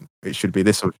it should be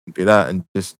this or it should be that, and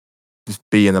just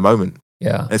be in the moment.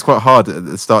 Yeah, and it's quite hard at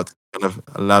the start to kind of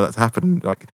allow that to happen.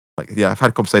 Like I've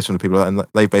had conversations with people, and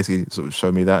they basically sort of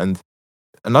show me that, and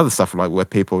another stuff like where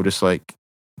people just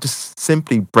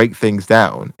simply break things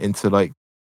down into like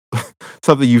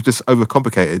something you've just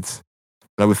overcomplicated.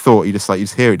 With thought, you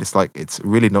just hear it, just like it's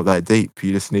really not that deep.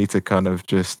 You just need to kind of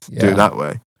just do it that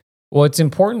way. Well, it's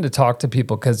important to talk to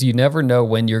people because you never know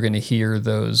when you're going to hear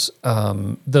those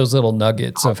little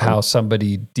nuggets of how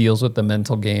somebody deals with the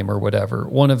mental game or whatever.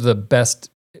 One of the best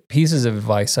pieces of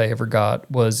advice I ever got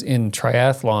was in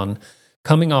triathlon,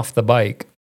 coming off the bike.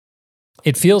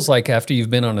 It feels like after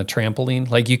you've been on a trampoline,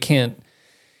 like you can't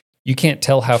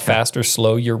tell how fast or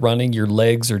slow you're running. Your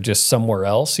legs are just somewhere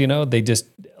else, they just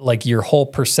like your whole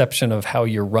perception of how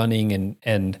you're running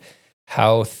and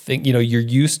how you're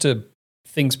used to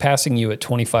things passing you at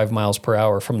 25 miles per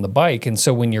hour from the bike. And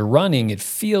so when you're running, it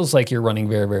feels like you're running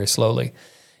very, very slowly.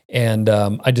 And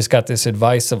I just got this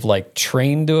advice of like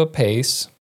train to a pace,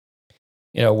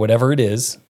 whatever it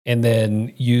is, and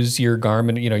then use your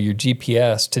Garmin, your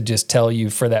GPS to just tell you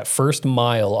for that first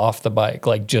mile off the bike,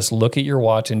 like just look at your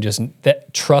watch and just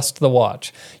trust the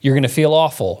watch. You're going to feel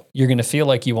awful. You're going to feel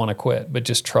like you want to quit, but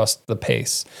just trust the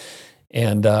pace.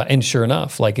 And sure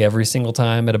enough, like every single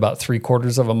time at about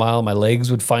 3/4 of a mile, my legs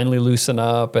would finally loosen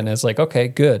up, and it's like, okay,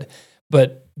 good.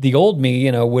 But the old me,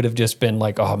 would have just been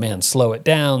like, oh man, slow it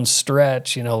down,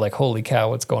 stretch, like, holy cow,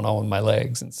 what's going on with my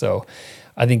legs? And so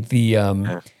I think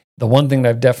the one thing that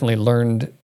I've definitely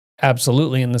learned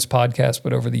absolutely in this podcast,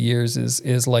 but over the years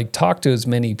is like talk to as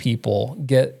many people,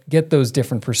 get those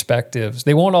different perspectives.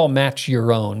 They won't all match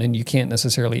your own, and you can't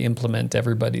necessarily implement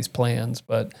everybody's plans,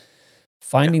 but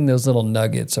finding those little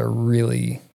nuggets are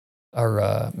man,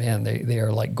 they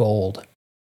are like gold.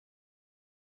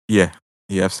 Yeah,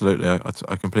 absolutely.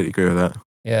 I completely agree with that.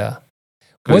 Yeah.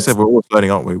 Because I said, we're always learning,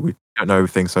 aren't we? We don't know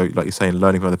everything. So like you're saying,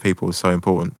 learning from other people is so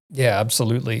important. Yeah,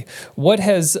 absolutely. What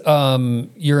has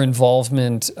your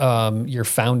involvement, your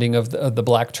founding of the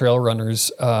Black Trail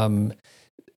Runners,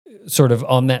 sort of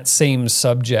on that same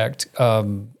subject,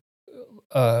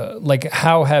 like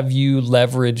how have you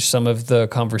leveraged some of the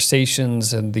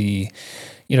conversations and the,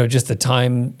 just the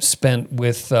time spent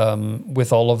with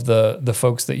all of the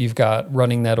folks that you've got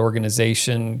running that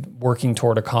organization, working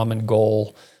toward a common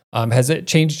goal? Has it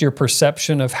changed your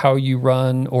perception of how you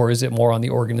run, or is it more on the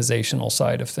organizational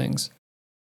side of things?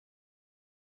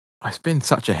 It's been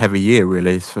such a heavy year,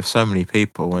 really, for so many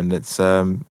people, and it's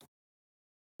one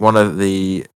of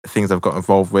the things I've got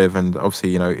involved with, and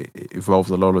obviously, it involves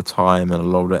a lot of time and a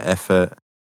lot of effort,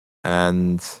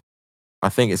 and I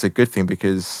think it's a good thing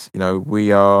because,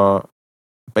 we are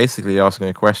basically asking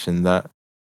a question that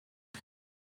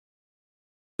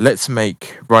let's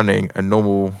make running a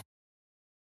normal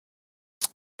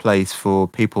place for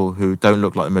people who don't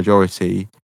look like the majority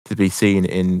to be seen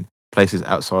in places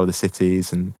outside of the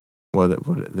cities, and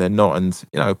they're not. And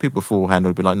people beforehand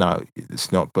would be like, no,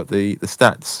 it's not. But the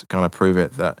stats kind of prove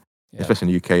it, that especially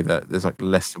in the UK, that there's like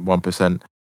less than 1%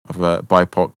 of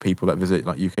BIPOC people that visit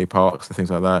like UK parks and things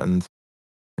like that. And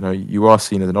you are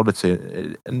seen as an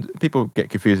oddity, and people get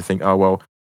confused and think, oh well,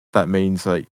 that means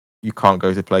like you can't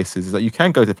go to places. Like you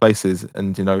can go to places,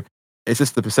 and it's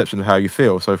just the perception of how you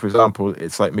feel. So, for example,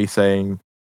 it's like me saying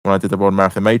when I did the World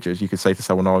Marathon Majors, you could say to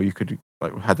someone, "Oh, you could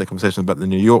like had the conversation about the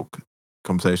New York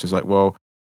conversations." Like, well,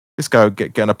 just go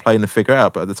get on a plane and figure it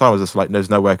out. But at the time, I was just like,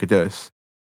 "There's no way I could do this."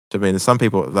 I mean, there's some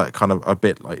people that kind of a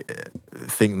bit like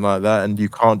think like that, and you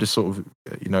can't just sort of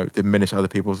diminish other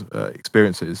people's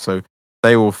experiences. So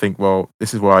they all think, well,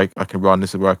 this is where I can run,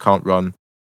 this is where I can't run,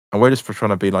 and we're just trying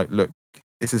to be like, look,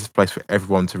 this is a place for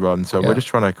everyone to run. So we're just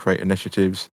trying to create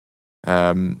initiatives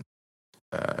through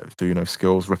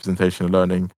skills, representation, and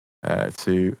learning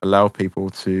to allow people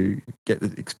to get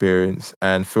the experience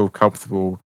and feel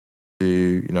comfortable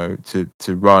to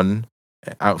to run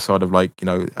outside of like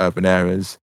urban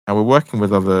areas. And we're working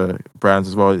with other brands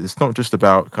as well. It's not just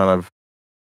about kind of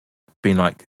being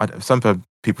like, sometimes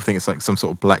people think it's like some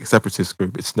sort of black separatist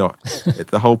group. It's not.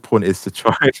 The whole point is to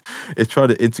try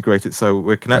to integrate it so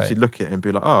we can actually look at it and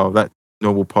be like, oh, that's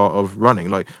normal part of running.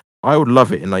 Like I would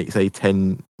love it in like say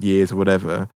 10 years or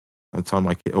whatever, by the time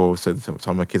my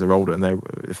kids are older, and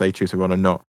if they choose to run or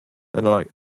not, they're like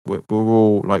we're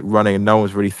all like running, and no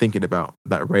one's really thinking about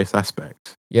that race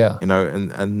aspect. Yeah,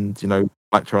 and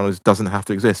Black Trail Runners doesn't have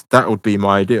to exist. That would be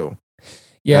my ideal.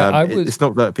 Yeah, It's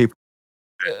not that people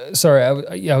sorry,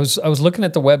 I was looking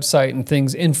at the website and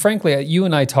things, and frankly, you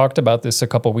and I talked about this a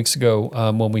couple of weeks ago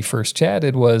when we first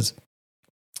chatted. Was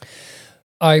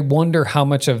I wonder how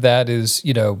much of that is,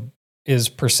 is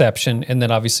perception, and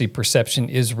then obviously perception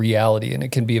is reality, and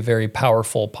it can be a very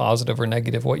powerful, positive or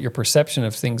negative, what your perception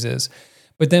of things is.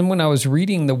 But then when I was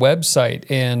reading the website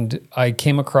and I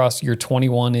came across your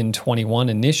 21 in 21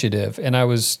 initiative, and I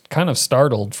was kind of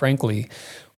startled, frankly,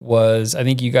 was I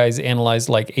think you guys analyzed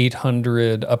like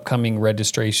 800 upcoming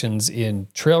registrations in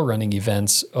trail running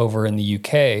events over in the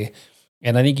UK.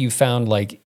 And I think you found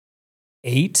like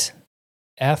 8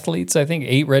 athletes, I think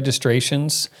 8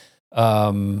 registrations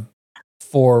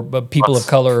for people of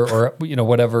color or,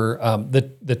 whatever,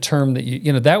 the term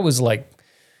that that was like,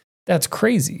 that's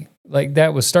crazy. Like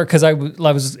that was because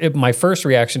my first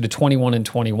reaction to 21 and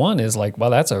 21 is like, well,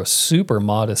 that's a super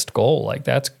modest goal. Like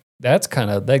that's kind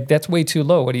of like, that's way too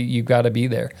low. What do you got to be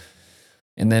there?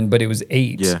 And then, but it was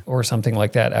 8 or something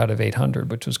like that out of 800,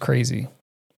 which was crazy.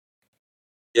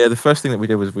 Yeah. The first thing that we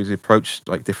did was we approached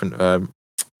like different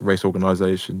race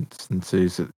organizations and to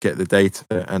get the data,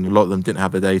 and a lot of them didn't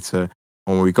have the data.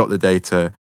 And when we got the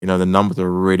data, the numbers are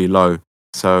really low.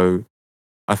 So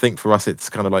I think for us, it's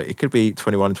kind of like, it could be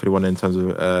 21 in terms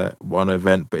of one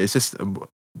event, but it's just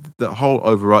the whole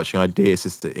overarching idea is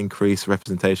just to increase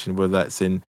representation, whether that's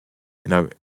in,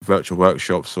 virtual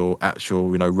workshops or actual,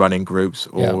 running groups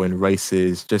or in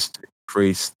races, just to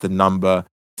increase the number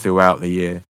throughout the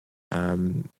year.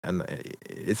 And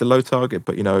it's a low target,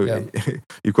 but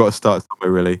you've got to start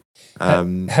somewhere, really.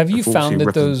 Have you found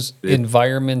that those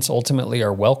environments ultimately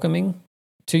are welcoming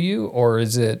to you, or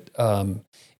is it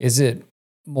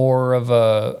more of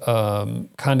a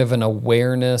kind of an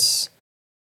awareness?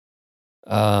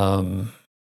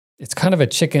 It's kind of a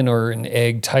chicken or an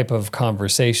egg type of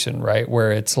conversation, right?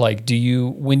 Where it's like,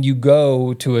 when you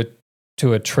go to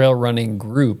a trail running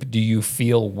group, do you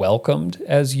feel welcomed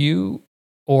as you,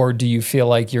 or do you feel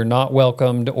like you're not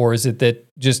welcomed, or is it that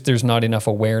just there's not enough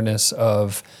awareness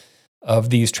of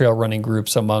these trail running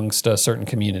groups amongst a certain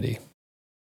community?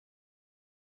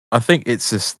 I think it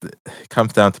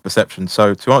comes down to perception.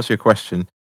 So to answer your question,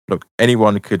 look,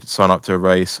 anyone could sign up to a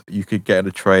race. You could get on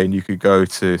a train. You could go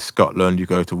to Scotland. You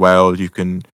go to Wales. You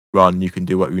can run. You can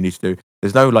do what you need to do.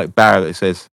 There's no like barrier that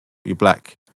says you're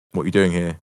black. What you're doing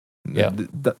here? Yeah,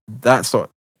 that's not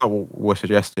what we're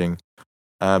suggesting.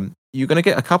 You're going to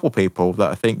get a couple people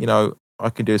that I think I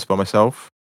can do this by myself.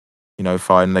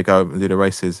 Fine. They go and do the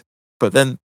races, but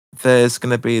then there's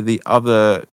going to be the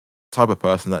other type of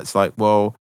person that's like,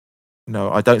 well,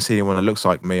 I don't see anyone that looks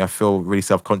like me. I feel really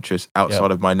self-conscious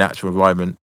outside of my natural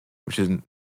environment, which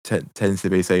tends to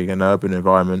be, say, an urban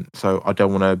environment. So I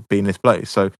don't want to be in this place.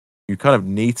 So you kind of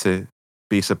need to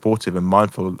be supportive and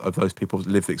mindful of those people's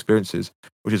lived experiences,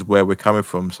 which is where we're coming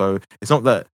from. So it's not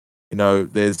that,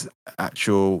 there's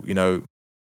actual,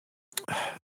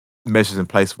 measures in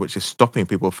place which is stopping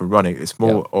people from running. It's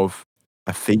more of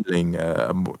a feeling,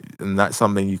 and that's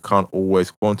something you can't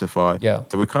always quantify. Yeah.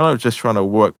 So we're kind of just trying to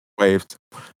work with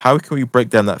how can we break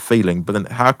down that feeling, but then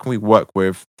how can we work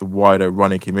with the wider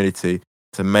running community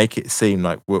to make it seem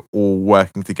like we're all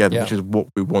working together, which is what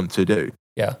we want to do.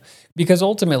 Yeah, because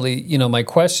ultimately, my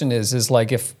question is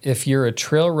like if you're a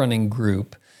trail running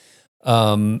group,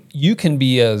 you can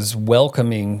be as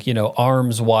welcoming,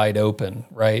 arms wide open,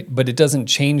 right? But it doesn't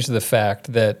change the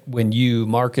fact that when you,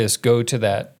 Marcus, go to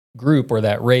that group or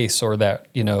that race or that,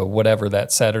 whatever,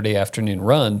 that Saturday afternoon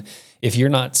run, if you're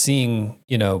not seeing,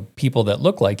 people that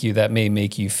look like you, that may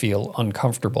make you feel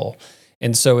uncomfortable.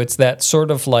 And so it's that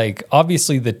sort of like,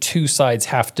 obviously the two sides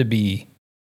have to be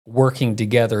working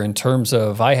together in terms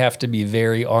of, I have to be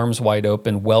very arms wide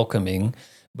open, welcoming.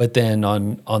 But then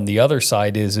on the other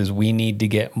side is we need to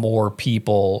get more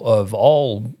people of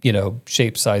all,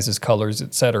 shapes, sizes, colors,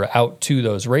 et cetera, out to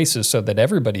those races so that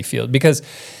everybody feels, because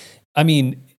I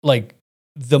mean, like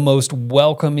the most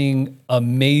welcoming,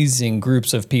 amazing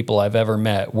groups of people I've ever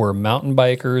met were mountain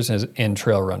bikers and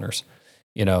trail runners.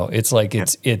 It's like,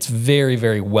 it's very,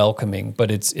 very welcoming,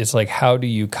 but it's like, how do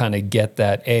you kind of get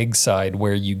that egg side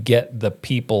where you get the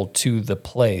people to the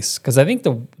place? Because I think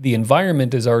the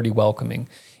environment is already welcoming.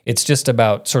 It's just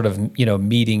about sort of,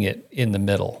 meeting it in the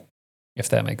middle, if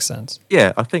that makes sense.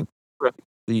 Yeah, I think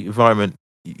the environment,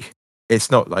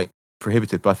 it's not like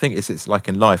prohibited, but I think it's like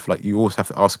in life, like you always have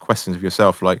to ask questions of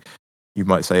yourself. Like you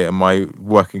might say, am I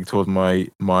working towards my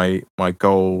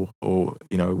goal, or,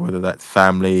 whether that's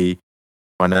family,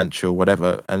 financial,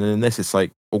 whatever. And in this, it's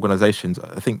like organizations.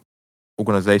 I think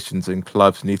organizations and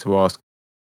clubs need to ask,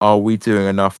 are we doing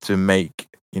enough to make,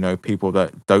 people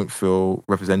that don't feel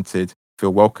represented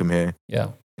feel welcome here? Yeah.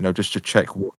 just to check,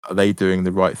 are they doing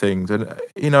the right things? And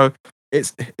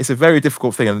it's a very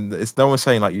difficult thing, and it's no one's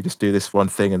saying like you just do this one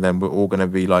thing and then we're all going to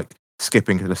be like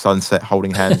skipping to the sunset,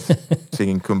 holding hands,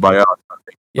 singing Kumbaya.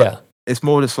 Yeah, it's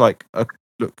more just like,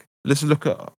 look, let's look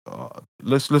at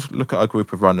a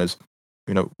group of runners.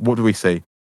 What do we see?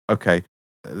 Okay,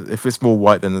 if it's more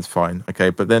white, then that's fine. Okay,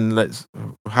 but then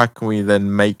how can we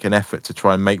then make an effort to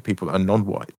try and make people that are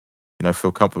non-white,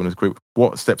 feel comfortable in this group?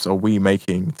 What steps are we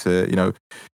making to,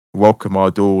 welcome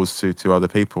our doors to other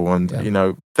people?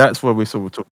 And that's what we sort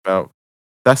of talk about.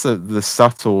 That's the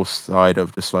subtle side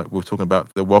of just like we're talking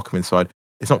about the welcoming side.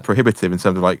 It's not prohibitive in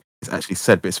terms of like it's actually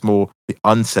said, but it's more the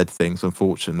unsaid things,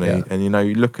 unfortunately. Yeah. And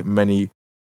you look at many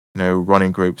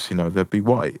running groups, they'd be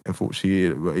white, unfortunately,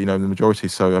 the majority.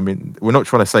 So, I mean, we're not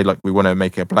trying to say like we want to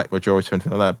make it a black majority or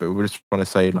anything like that, but we're just trying to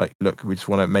say like, look, we just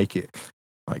want to make it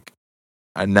like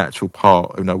a natural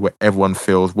part, where everyone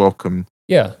feels welcome.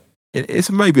 Yeah.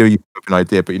 It's maybe a open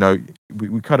idea, but,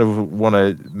 we kind of want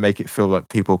to make it feel like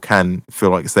people can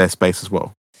feel like it's their space as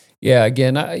well. Yeah.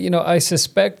 Again, I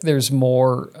suspect there's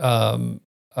more,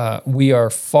 we are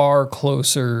far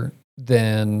closer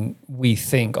than we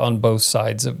think on both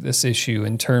sides of this issue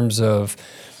in terms of,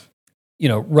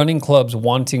 running clubs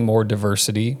wanting more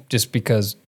diversity, just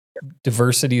because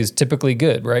diversity is typically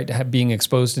good, right? Being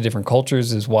exposed to different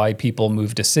cultures is why people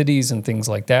move to cities and things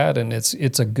like that. And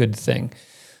it's a good thing.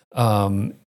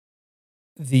 Well,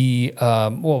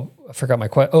 I forgot my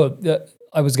question.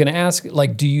 I was going to ask,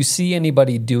 like, do you see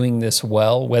anybody doing this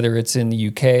well, whether it's in the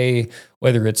UK,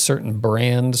 whether it's certain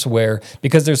brands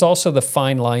because there's also the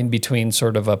fine line between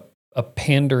sort of a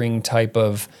pandering type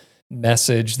of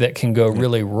message that can go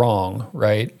really wrong,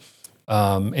 right?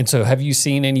 And so have you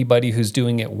seen anybody who's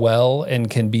doing it well and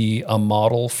can be a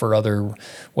model for other,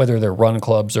 whether they're run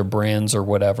clubs or brands or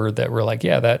whatever, that we're like,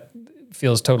 yeah, that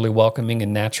feels totally welcoming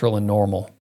and natural and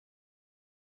normal?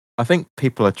 I think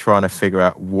people are trying to figure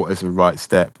out what is the right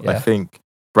step. Yeah. I think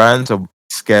brands are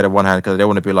scared on one hand because they don't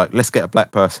want to be like, let's get a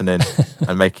black person in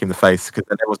and make him the face, because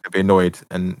then everyone's going to be annoyed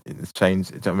and it's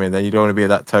changed. You know what I mean? Then you don't want to be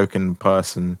that token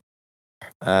person.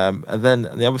 And then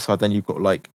on the other side, then you've got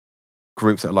like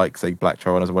groups that like, say, Black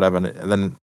Trail Runners or whatever,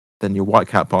 and then your white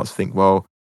counterparts think, well,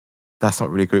 that's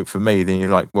not really a group for me. Then you're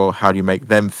like, well, how do you make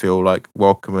them feel like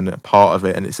welcome and a part of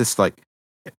it? And it's just like,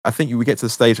 I think we get to the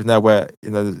stage of now where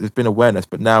there's been awareness,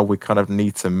 but now we kind of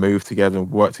need to move together and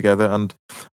work together. And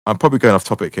I'm probably going off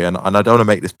topic here, and I don't want to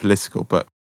make this political, but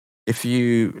if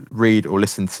you read or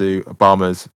listen to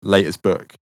Obama's latest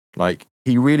book, like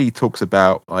he really talks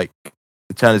about like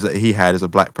the challenges that he had as a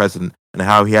black president and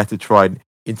how he had to try and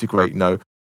integrate,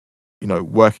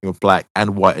 working with black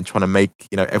and white and trying to make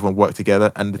everyone work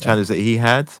together, and the challenges that he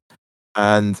had.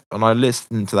 And I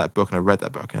listened to that book and I read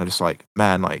that book and I was just like,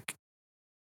 man, like,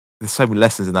 there's so many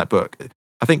lessons in that book.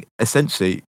 I think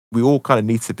essentially we all kind of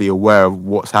need to be aware of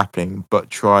what's happening,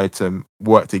 but try to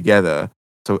work together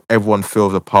so everyone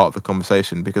feels a part of the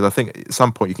conversation. Because I think at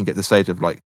some point you can get to the stage of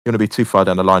like, you want to be too far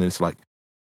down the line. It's like,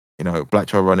 Black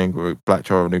Trail Running Group, Black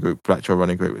Trail Running Group, Black Trail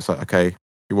Running Group. It's like, okay,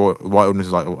 your white audience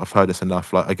is like, oh, I've heard this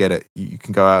enough. Like, I get it. You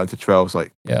can go out into trails.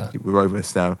 Like, we're over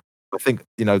this now. I think,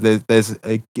 there's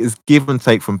give and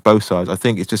take from both sides. I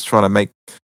think it's just trying to make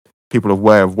people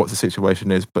aware of what the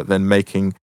situation is, but then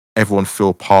making everyone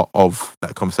feel part of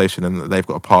that conversation and that they've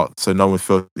got a part, so no one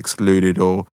feels excluded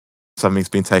or something's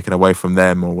been taken away from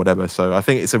them or whatever. So I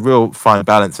think it's a real fine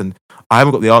balance, and I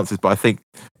haven't got the answers, but I think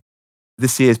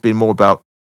this year has been more about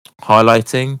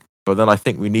highlighting, but then I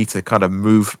think we need to kind of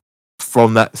move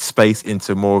from that space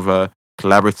into more of a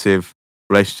collaborative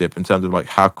relationship in terms of like,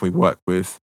 how can we work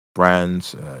with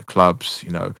brands, clubs,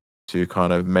 to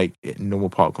kind of make it a normal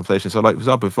part of conversation. So, like, for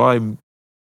example, if I'm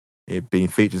being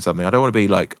featured in something, I don't want to be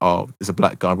like, oh, there's a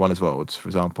black guy Runners World, for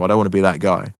example. I don't want to be that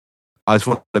guy. I just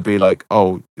want to be like,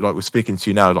 oh, like we're speaking to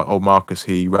you now, like, oh, Marcus,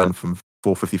 he ran from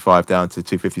 4:55 down to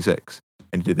 2:56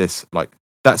 and he did this. Like,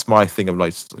 that's my thing of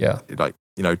like, just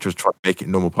try to make it a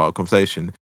normal part of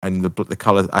conversation. And the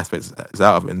colour aspect is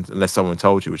out of it, unless someone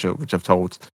told you, which I've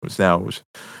told now.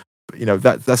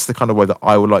 That's the kind of way that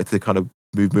I would like to kind of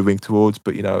moving towards.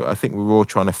 But I think we're all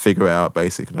trying to figure it out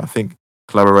basically. I think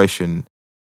collaboration,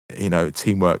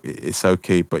 teamwork is so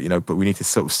key. But but we need to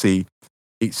sort of see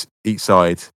each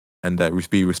side and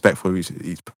be respectful of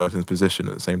each person's position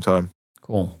at the same time.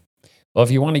 Cool. Well,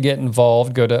 if you want to get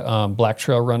involved, go to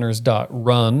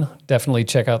blacktrailrunners.run. Definitely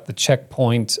check out the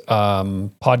Checkpoint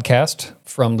podcast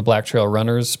from the Black Trail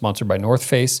Runners, sponsored by North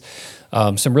Face.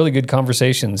 Some really good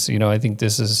conversations. I think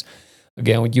this is,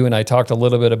 again, you and I talked a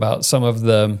little bit about some of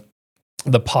the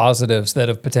positives that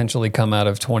have potentially come out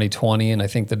of 2020, and I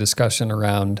think the discussion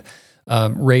around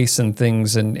race and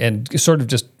things, and sort of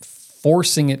just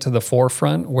forcing it to the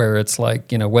forefront where it's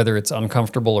like, whether it's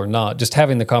uncomfortable or not, just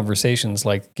having the conversations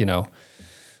like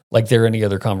there are any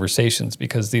other conversations,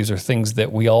 because these are things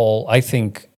that we all, I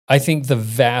think the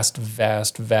vast,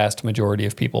 vast, vast majority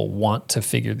of people want to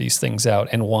figure these things out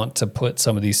and want to put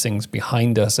some of these things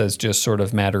behind us as just sort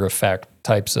of matter of fact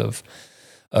types of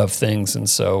things. And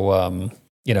so,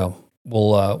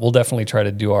 we'll definitely try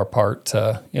to do our part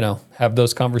to, have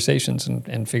those conversations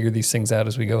and figure these things out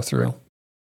as we go through.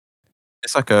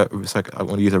 It's like I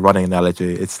want to use a running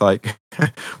analogy. It's like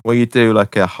when you do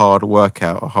like a hard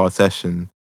workout, a hard session,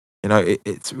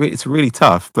 it's really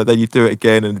tough, but then you do it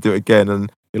again and do it again,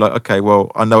 and you're like, okay,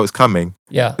 well, I know it's coming.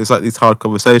 Yeah. It's like these hard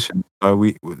conversations.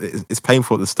 It's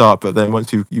painful at the start, but then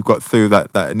once you've got through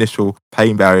that initial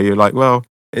pain barrier, you're like, well,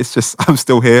 it's just I'm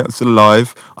still here, I'm still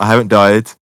alive, I haven't died.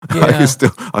 Yeah.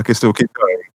 I can still keep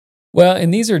going. Well,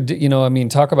 and these are,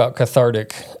 talk about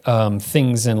cathartic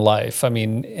things in life. I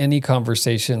mean, any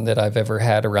conversation that I've ever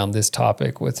had around this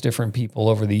topic with different people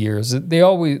over the years,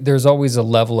 there's always a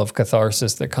level of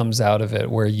catharsis that comes out of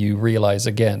it where you realize,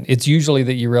 again, it's usually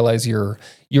that you realize you're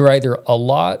either a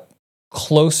lot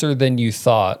closer than you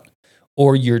thought,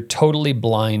 or you're totally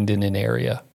blind in an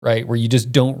area, right? Where you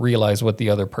just don't realize what the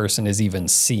other person is even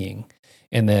seeing.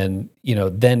 And then,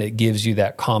 then it gives you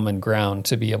that common ground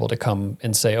to be able to come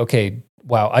and say, okay,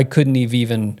 wow, I couldn't have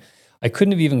even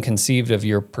conceived of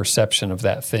your perception of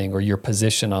that thing or your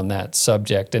position on that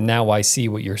subject. And now I see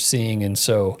what you're seeing. And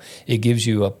so it gives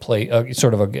you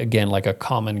again, like a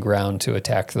common ground to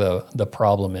attack the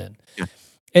problem in. Yeah.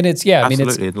 And it's,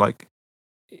 absolutely.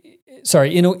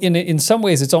 In some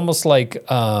ways it's almost like,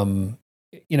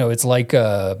 it's like,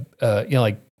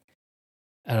 like,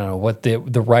 I don't know what the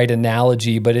right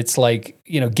analogy, but it's like,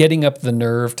 getting up the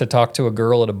nerve to talk to a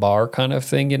girl at a bar kind of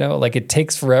thing, like it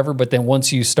takes forever, but then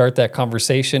once you start that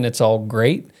conversation, it's all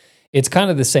great. It's kind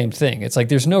of the same thing. It's like,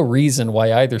 there's no reason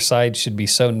why either side should be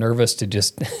so nervous to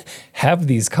just have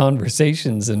these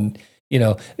conversations. And,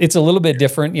 it's a little bit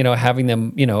different, having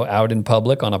them, out in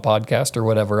public on a podcast or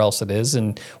whatever else it is.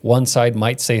 And one side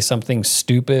might say something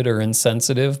stupid or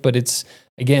insensitive, but it's,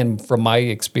 again, from my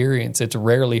experience, it's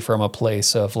rarely from a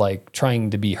place of like trying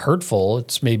to be hurtful.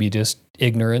 It's maybe just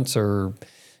ignorance or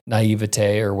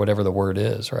naivete or whatever the word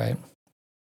is, right?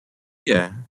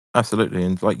 Yeah, absolutely.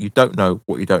 And like, you don't know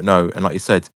what you don't know. And like you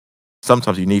said,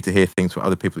 sometimes you need to hear things from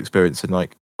other people experience. And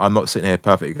like, I'm not sitting here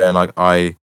perfectly going like,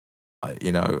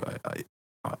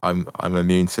 I'm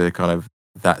immune to kind of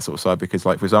that sort of side, because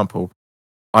like, for example,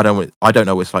 I don't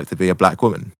know what it's like to be a black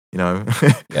woman,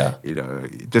 Yeah.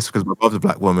 just because my mother's a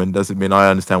black woman doesn't mean I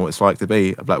understand what it's like to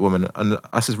be a black woman. And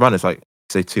us as runners, like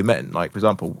say two men, like for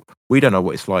example, we don't know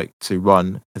what it's like to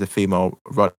run as a female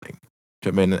running. Do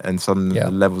you know what I mean? And some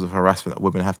levels of harassment that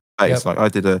women have to face. Yep. Like I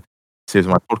did a series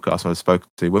of my podcast and I spoke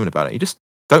to women about it. You just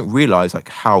don't realize like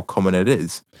how common it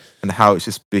is and how it's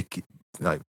just big,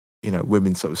 like,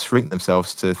 women sort of shrink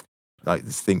themselves to like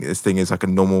this thing is like a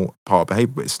normal part of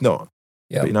behavior, but it's not.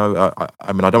 Yeah. But,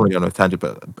 I mean, I don't want to go on a tangent,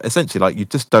 but essentially, like, you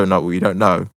just don't know what you don't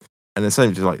know, and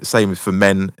essentially, like, same as for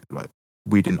men, like,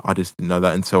 I just didn't know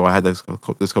that until I had this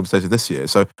conversation this year.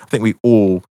 So I think we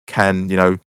all can,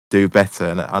 do better,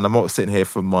 and I'm not sitting here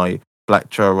from my black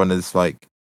trail runners like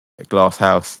glass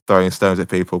house throwing stones at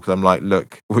people, because I'm like,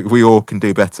 look, we all can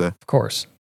do better. Of course.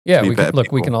 Yeah,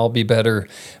 we can all be better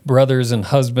brothers and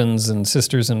husbands and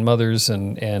sisters and mothers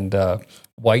and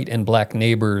white and black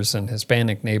neighbors and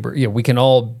Hispanic neighbor. Yeah, we can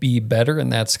all be better,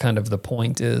 and that's kind of the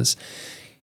point is,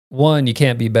 one, you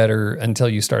can't be better until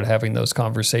you start having those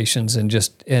conversations and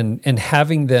just and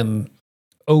having them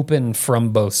open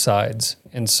from both sides.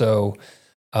 And so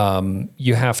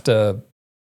you have to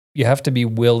be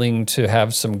willing to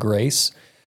have some grace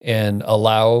and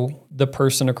allow the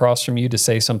person across from you to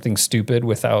say something stupid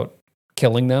without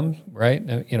killing them, right?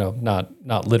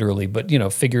 Not literally, but,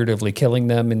 figuratively killing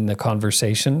them in the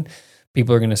conversation.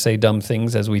 People are going to say dumb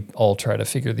things as we all try to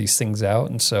figure these things out.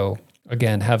 And so,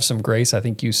 again, have some grace. I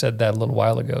think you said that a little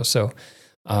while ago. So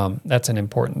that's an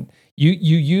important. You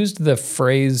used the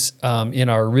phrase in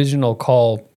our original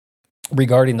call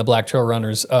regarding the Black Trail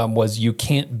Runners was you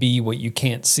can't be what you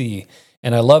can't see.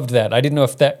 And I loved that. I didn't know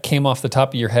if that came off the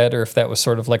top of your head or if that was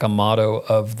sort of like a motto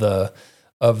of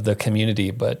the community,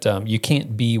 but you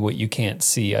can't be what you can't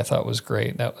see, I thought was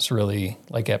great. That was really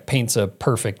like, it paints a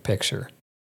perfect picture.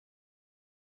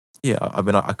 Yeah, I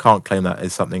mean, I can't claim that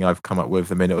as something I've come up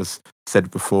with. I mean, it was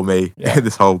said before me,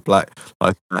 this whole Black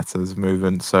Lives Matters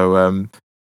movement. So, and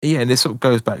this sort of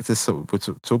goes back to sort of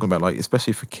we're talking about, like,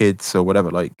 especially for kids or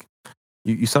whatever, like,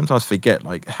 you sometimes forget,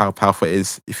 like, how powerful it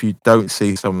is if you don't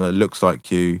see someone that looks like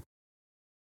you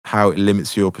how it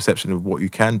limits your perception of what you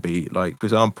can be. Like, for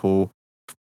example,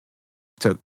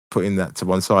 to putting that to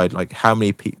one side, like how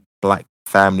many black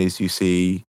families you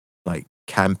see like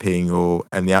camping or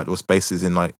and the outdoor spaces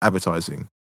in like advertising.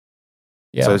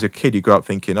 So as a kid, you grow up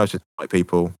thinking, "I just white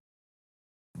people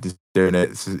just doing it.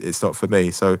 It's not for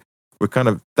me." So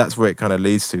that's where it kind of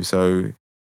leads to. So,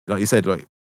 like you said, like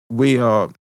we are,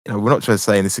 we're not just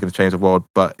saying this is going to change the world,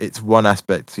 but it's one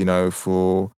aspect,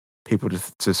 for people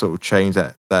to sort of change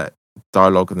that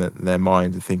dialogue in their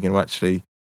mind and thinking, well, actually,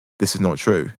 this is not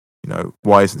true.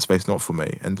 Why isn't space not for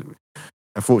me? And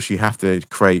unfortunately, you have to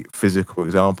create physical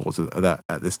examples of that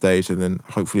at this stage, and then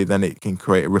hopefully, then it can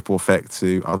create a ripple effect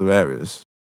to other areas.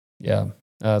 Yeah,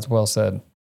 that's well said.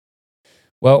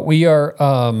 Well, we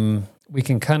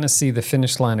can kind of see the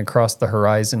finish line across the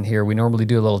horizon here. We normally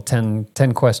do a little 10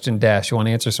 question dash. You want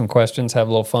to answer some questions, have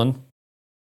a little fun?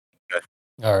 Okay.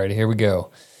 All right, here we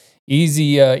go.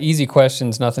 Easy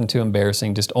questions, nothing too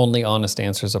embarrassing, just only honest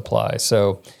answers apply.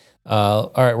 So,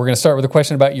 all right, we're going to start with a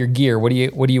question about your gear. What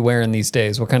are you wearing these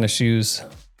days? What kind of shoes?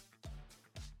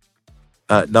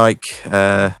 Nike,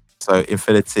 so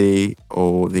Infinity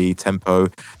or the Tempo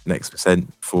Next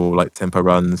Percent for like tempo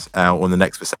runs, or the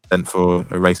Next Percent for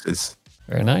races.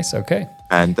 Very nice. Okay.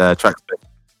 And Tracksmith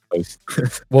clothes.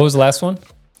 What was the last one?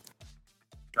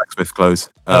 Tracksmith clothes.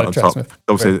 On Tracksmith. Top.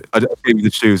 Obviously, I gave you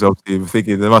the shoes. Obviously, I'm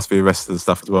thinking there must be the rest of the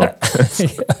stuff as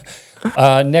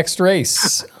well. Next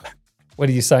race. What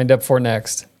are you signed up for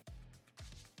next?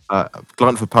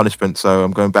 Glutton for punishment, so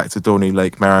I'm going back to Dorney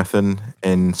Lake Marathon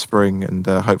in spring, and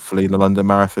hopefully the London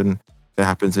Marathon that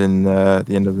happens in the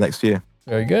end of next year.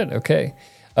 Very good. Okay.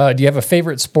 Do you have a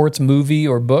favorite sports movie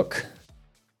or book?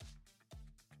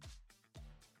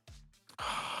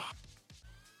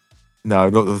 No,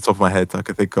 not at the top of my head. I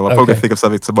could think of. I'll probably think of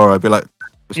something tomorrow. I'd be like,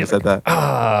 I should have said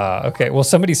that. Okay. Well,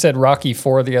 somebody said Rocky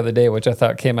IV the other day, which I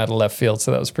thought came out of left field,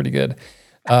 so that was pretty good.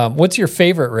 What's your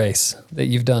favorite race that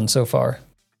you've done so far?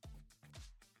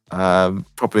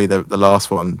 Probably the last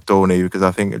one, Dorney, because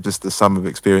I think just the sum of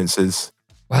experiences.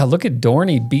 Wow, look at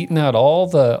Dorney beating out all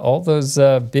those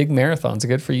big marathons.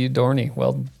 Good for you, Dorney.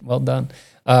 Well done.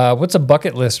 What's a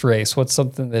bucket list race? What's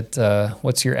something that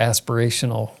what's your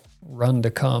aspirational run to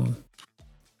come?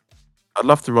 I'd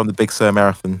love to run the Big Sur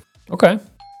Marathon. Okay,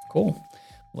 cool.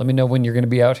 Let me know when you're going to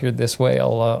be out here this way.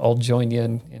 I'll join you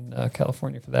in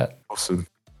California for that. Awesome.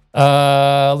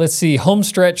 Let's see. Home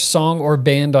stretch song or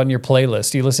band on your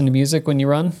playlist. Do you listen to music when you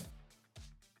run?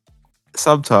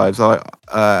 Sometimes. Not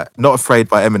Afraid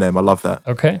by Eminem. I love that.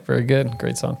 Okay, very good.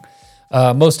 Great song.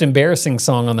 Most embarrassing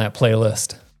song on that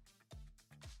playlist?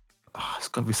 It's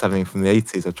got to be something from the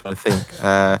 80s. I'm trying to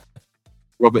think.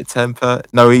 Robert Temper,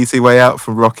 No Easy Way Out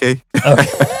from Rocky. Okay.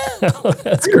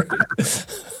 That's great.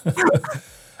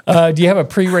 Do you have a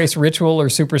pre-race ritual or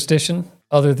superstition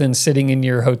other than sitting in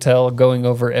your hotel going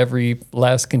over every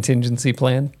last contingency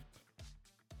plan?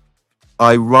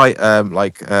 I write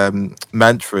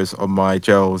mantras on my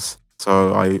gels.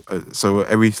 So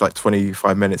every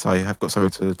 25 minutes I have got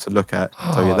something to look at.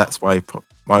 So yeah, that's my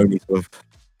only sort of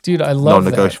dude, I love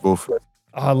non-negotiable.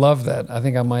 I love that. I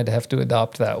think I might have to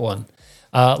adopt that one.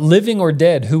 Living or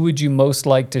dead, who would you most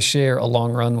like to share a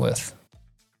long run with?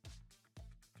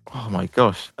 Oh my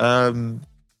gosh. Probably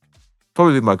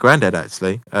my granddad,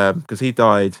 actually, because he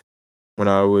died when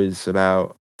I was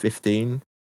about 15,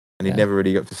 and he never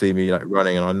really got to see me like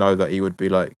running. And I know that he would be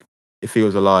like, if he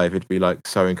was alive, he'd be like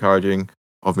so encouraging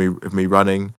of me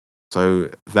running. So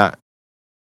that,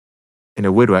 in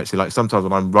a weird way, actually, like sometimes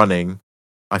when I'm running,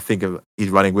 I think of he's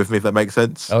running with me. If that makes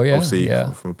sense. Oh yeah, obviously,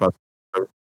 yeah. From above.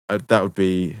 That would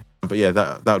be, but yeah,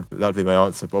 that would be my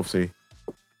answer. But obviously,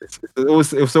 it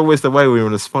was always the way we were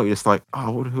on the spot. You're just like,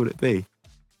 oh, who would it be?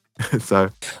 So,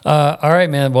 all right,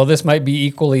 man. Well, this might be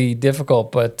equally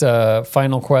difficult, but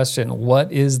final question: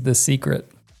 what is the secret?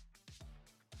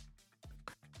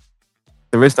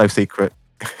 There is no secret.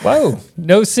 Whoa,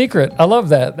 no secret. I love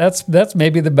that. That's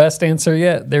maybe the best answer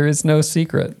yet. There is no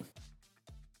secret.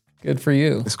 Good for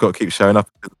you. It's got to keep showing up.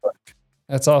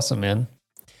 That's awesome, man.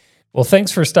 Well,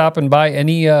 thanks for stopping by.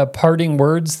 Any parting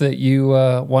words that you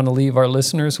want to leave our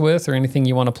listeners with, or anything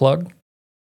you want to plug?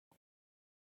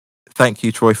 Thank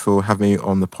you, Troy, for having me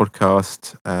on the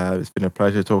podcast. It's been a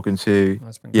pleasure talking to you.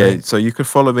 Yeah, so you can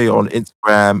follow me on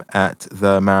Instagram at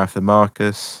the Marathon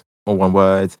Marcus, all one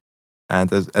word.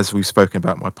 And as we've spoken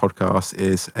about, my podcast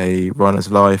is A Runner's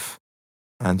Life.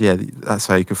 And yeah, that's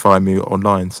how you can find me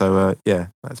online. So yeah,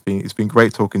 it's been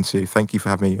great talking to you. Thank you for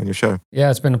having me on your show.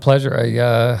 Yeah, it's been a pleasure.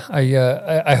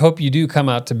 I hope you do come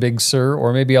out to Big Sur,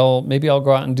 or maybe I'll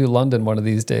go out and do London one of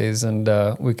these days, and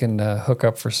we can hook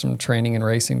up for some training and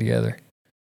racing together.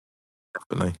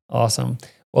 Definitely. Awesome.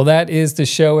 Well, that is the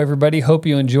show, everybody. Hope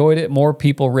you enjoyed it. More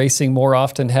people racing more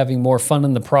often, having more fun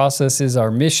in the process is our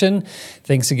mission.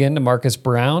 Thanks again to Marcus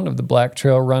Brown of the Black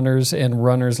Trail Runners and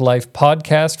Runners Life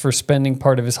podcast for spending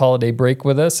part of his holiday break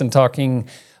with us and talking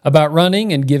about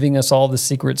running and giving us all the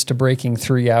secrets to breaking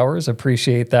 3 hours.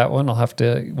 Appreciate that one. We'll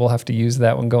have to use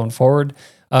that one going forward.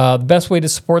 The best way to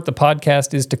support the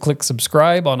podcast is to click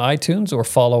subscribe on iTunes or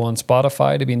follow on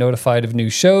Spotify to be notified of new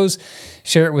shows.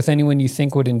 Share it with anyone you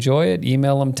think would enjoy it.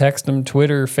 Email them, text them,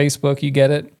 Twitter, Facebook, you get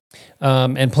it.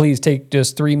 And please take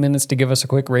just 3 minutes to give us a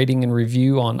quick rating and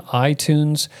review on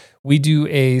iTunes. We do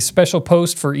a special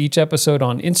post for each episode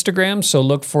on Instagram, so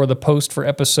look for the post for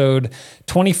episode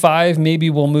 25. Maybe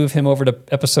we'll move him over to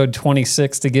episode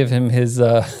 26 to give him his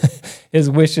his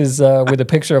wishes with a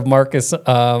picture of Marcus.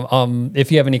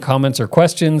 If you have any comments or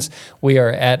questions, we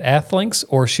are at Athlinks,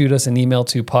 or shoot us an email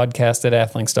to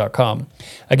podcast@athlinks.com.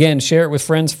 Again, share it with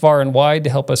friends far and wide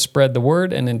to help us spread the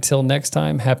word. And until next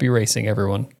time, happy racing,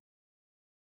 everyone.